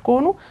ምርቶች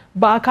ከሆኑ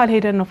በአካል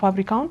ሄደን ነው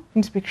ፋብሪካውን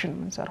ኢንስፔክሽን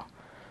የምንሰራው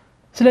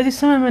ስለዚህ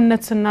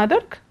ስምምነት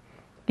ስናደርግ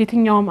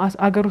የትኛውም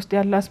አገር ውስጥ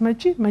ያለ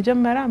አስመጪ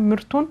መጀመሪያ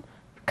ምርቱን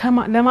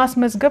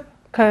ለማስመዝገብ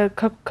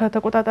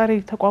ከተቆጣጣሪ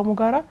ተቋሙ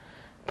ጋራ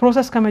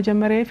ፕሮሰስ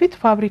ከመጀመሪያ በፊት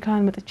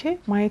ፋብሪካን መጥቼ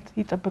ማየት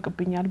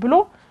ይጠበቅብኛል ብሎ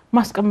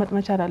ማስቀመጥ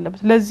መቻል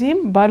አለበት ለዚህም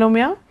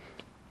ባለሙያ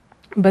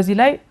በዚህ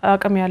ላይ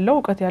አቅም ያለው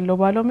ዕውቀት ያለው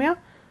ባለሙያ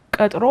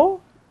ቀጥሮ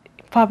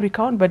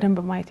ፋብሪካውን በደንብ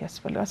ማየት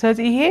ያስፈልጋል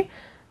ስለዚህ ይሄ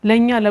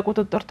ለኛ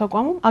ለቁጥጥር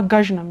ተቋሙ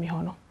አጋዥ ነው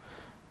የሚሆነው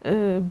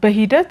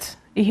በሂደት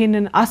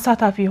ይሄንን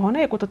አሳታፊ ሆነ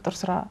የቁጥጥር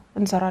ስራ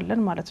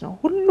እንሰራለን ማለት ነው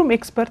ሁሉም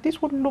ኤክስፐርቲስ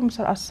ሁሉም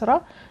ስራ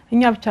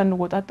እኛ ብቻ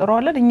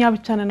እንወጣጣራለን እኛ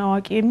ብቻ ነን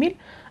አዋቂ የሚል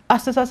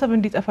አስተሳሰብ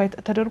እንዲጠፋ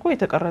ተደርጎ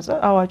የተቀረጸ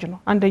አዋጅ ነው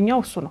አንደኛው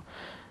እሱ ነው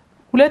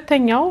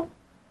ሁለተኛው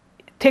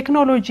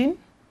ቴክኖሎጂን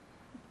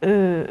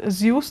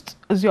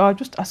እዚህ አዋጅ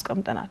ውስጥ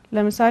አስቀምጠናል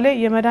ለምሳሌ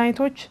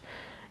የመድኃኒቶች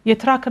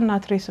የትራክና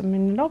ትሬስ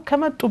ምንለው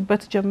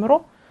ከመጡበት ጀምሮ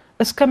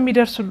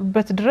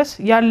እስከሚደርሱበት ድረስ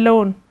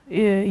ያለውን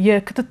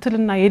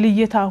የክትትልና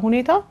የልየታ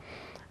ሁኔታ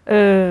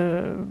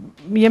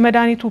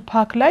የመድኃኒቱ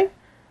ፓክ ላይ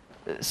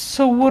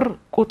ስውር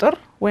ቁጥር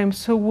ወይም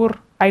ስውር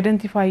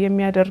አይደንቲፋይ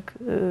የሚያደርግ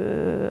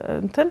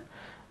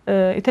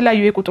የተለያዩ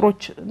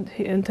የቁጥሮች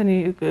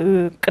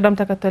ቅደም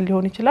ተከተል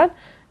ሊሆን ይችላል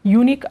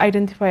ዩኒክ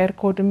አይደንቲፋየር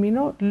ኮድ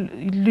የሚለው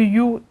ልዩ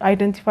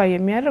አይደንቲፋይ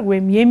የሚያደርግ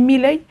ወይም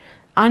የሚለይ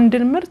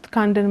አንድን ምርት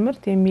ከአንድን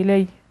ምርት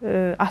የሚለይ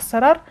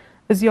አሰራር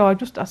እዚህ አዋጅ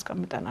ውስጥ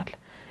አስቀምጠናል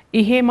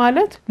ይሄ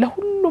ማለት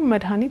ለሁሉም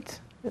መድኃኒት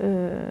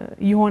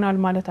ይሆናል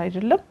ማለት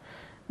አይደለም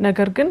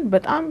ነገር ግን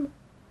በጣም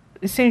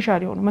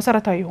ኢሴንሻል የሆኑ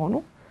መሰረታዊ የሆኑ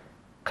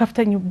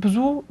ከፍተኛ ብዙ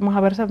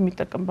ማህበረሰብ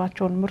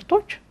የሚጠቀምባቸው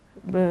ምርቶች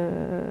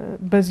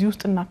በዚህ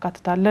ውስጥ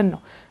እናካትታለን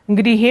ነው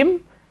እንግዲህ ይሄም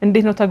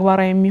እንዴት ነው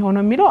ተግባራዊ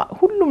የሚሆነው የሚለው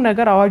ሁሉም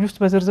ነገር አዋጅ ውስጥ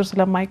በዝርዝር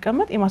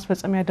ስለማይቀመጥ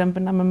የማስፈጸሚያ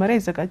ደንብና መመሪያ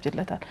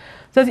ይዘጋጅለታል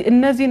ስለዚህ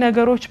እነዚህ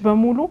ነገሮች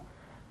በሙሉ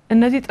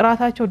እነዚህ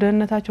ጥራታቸው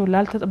ደህንነታቸው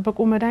ላልተጠበቁ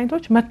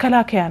መድኃኒቶች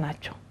መከላከያ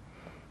ናቸው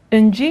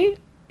እንጂ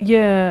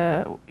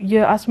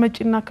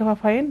የአስመጪና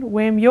አከፋፋይን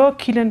ወይም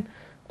የወኪልን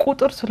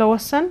ቁጥር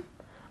ስለወሰን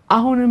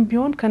አሁንም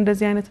ቢሆን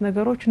ከእንደዚህ አይነት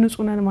ነገሮች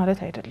ንጹህ ነን ማለት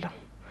አይደለም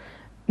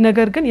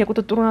ነገር ግን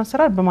የቁጥጥሩን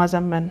አሰራር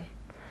በማዘመን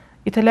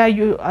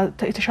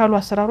የተሻሉ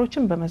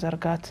አሰራሮችን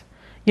በመዘርጋት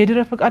የድረ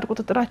ፈቃድ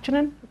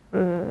ቁጥጥራችንን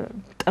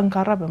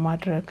ጠንካራ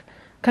በማድረግ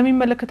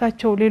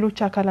ከሚመለከታቸው ሌሎች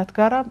አካላት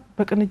ጋራ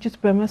በቅንጅት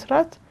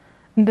በመስራት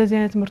እንደዚህ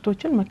አይነት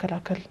ምርቶችን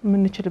መከላከል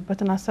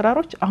የምንችልበትን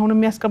አሰራሮች አሁን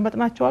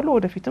የሚያስቀምጥናቸው አሉ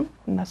ወደፊትም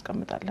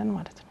እናስቀምጣለን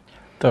ማለት ነው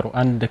ጥሩ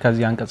አንድ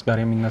ከዚህ አንቀጽ ጋር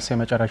የሚነሳ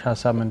የመጨረሻ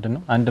ሐሳብ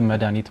ምንድነው አንድ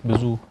መድኃኒት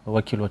ብዙ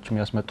ወኪሎች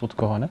የሚያስመጡት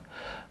ከሆነ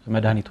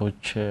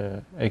መድኃኒቶች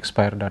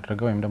ኤክስፓየርድ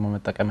አድርገው ወይም ደግሞ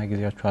መጠቀሚያ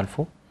ጊዜያቸው አልፎ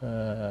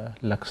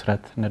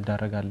ለክስረት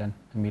እንዳረጋለን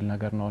የሚል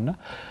ነገር ነውና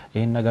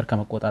ይሄን ነገር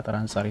ከመቆጣጠር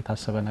አንፃር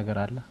የታሰበ ነገር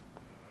አለ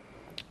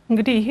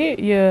እንግዲህ ይሄ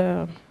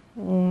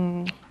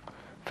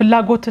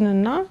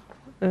የፍላጎትንና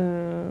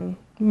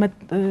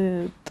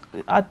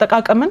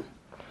አጠቃቀምን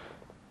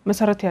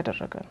መሰረት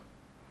ያደረገ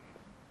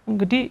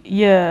እንግዲህ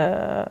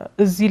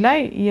እዚህ ላይ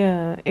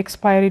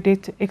የኤክስፓየሪ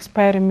ዴት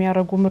ኤክስፓየር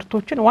የሚያደርጉ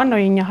ምርቶችን ዋናው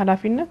የኛ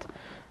ኃላፊነት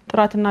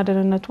ጥራትና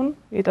ደህንነቱን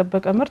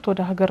የጠበቀ ምርት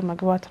ወደ ሀገር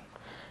መግባት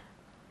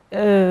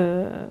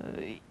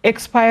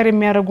ኤክስፓየር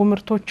የሚያደርጉ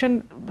ምርቶችን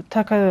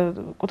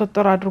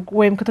ቁጥጥር አድርጎ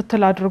ወይም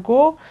ክትትል አድርጎ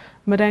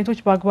መድኃኒቶች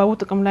በአግባቡ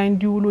ጥቅም ላይ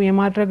እንዲውሉ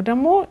የማድረግ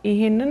ደግሞ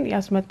ይሄንን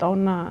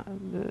ያስመጣውና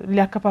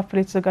ሊያከፋፍል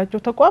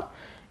የተዘጋጀው ተቋም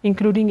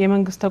ኢንክሉዲንግ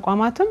የመንግስት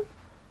ተቋማትም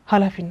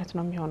ኃላፊነት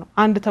ነው የሚሆነው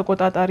አንድ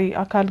ተቆጣጣሪ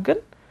አካል ግን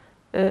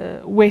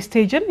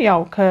ዌስቴጅን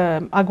ያው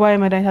ከአግባብ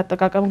መድኃኒት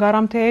አጠቃቀም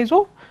ጋራም ተያይዞ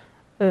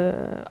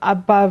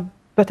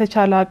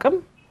በተቻለ አቅም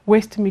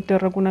ዌስት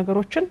የሚደረጉ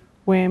ነገሮችን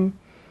ወይም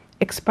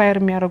ኤክስፓየር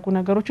የሚያደርጉ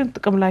ነገሮችን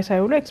ጥቅም ላይ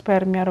ሳይውሉ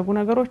ኤክስፓየር የሚያደርጉ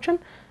ነገሮችን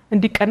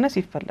እንዲቀነስ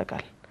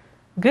ይፈልጋል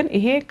ግን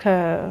ይሄ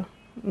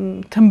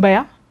ከትንበያ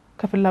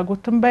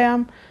ከፍላጎት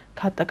ትንበያም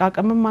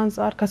ከአጠቃቀምም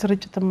አንፃር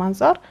ከስርጭትም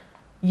አንፃር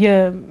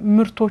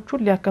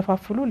የምርቶቹን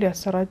ሊያከፋፍሉ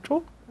ሊያሰራጩ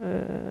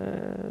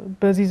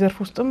በዚህ ዘርፍ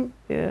ውስጥም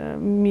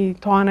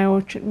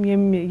ተዋናዮች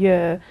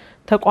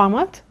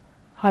የተቋማት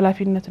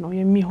ኃላፊነት ነው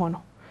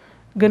የሚሆነው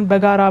ግን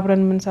በጋራ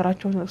አብረን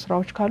የምንሰራቸው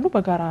ስራዎች ካሉ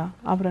በጋራ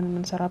አብረን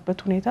የምንሰራበት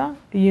ሁኔታ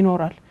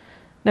ይኖራል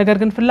ነገር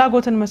ግን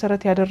ፍላጎትን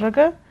መሰረት ያደረገ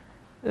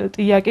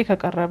ጥያቄ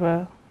ከቀረበ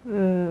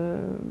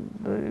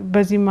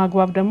በዚህ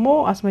ማግባብ ደግሞ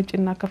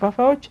አስመጪና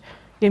አከፋፋዮች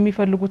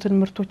የሚፈልጉትን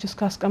ምርቶች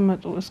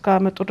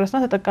እስካመጡ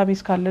ድረስና ተጠቃሚ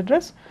እስካለ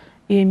ድረስ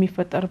ይሄ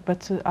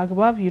የሚፈጠርበት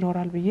አግባብ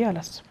ይኖራል ብዬ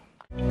አላስብም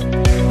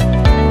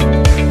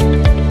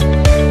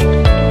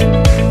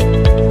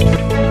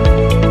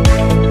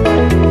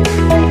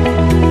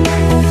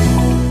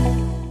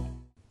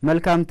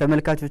መልካም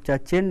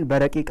ተመልካቾቻችን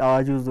በረቂቅ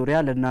አዋጁ ዙሪያ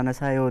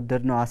ለናነሳ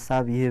የወደድነው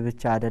ሐሳብ ይህ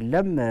ብቻ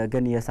አይደለም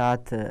ግን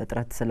የሰዓት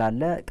እጥረት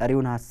ስላለ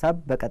ቀሪውን ሐሳብ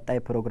በቀጣይ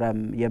ፕሮግራም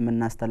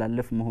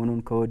የምናስተላልፍ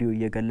መሆኑን ከወዲሁ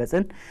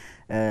እየገለጽን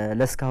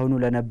ለስካሁኑ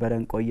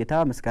ለነበረን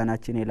ቆይታ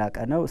ምስጋናችን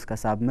የላቀ ነው እስከ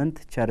ሳምንት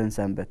ቸርን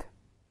ሰንበት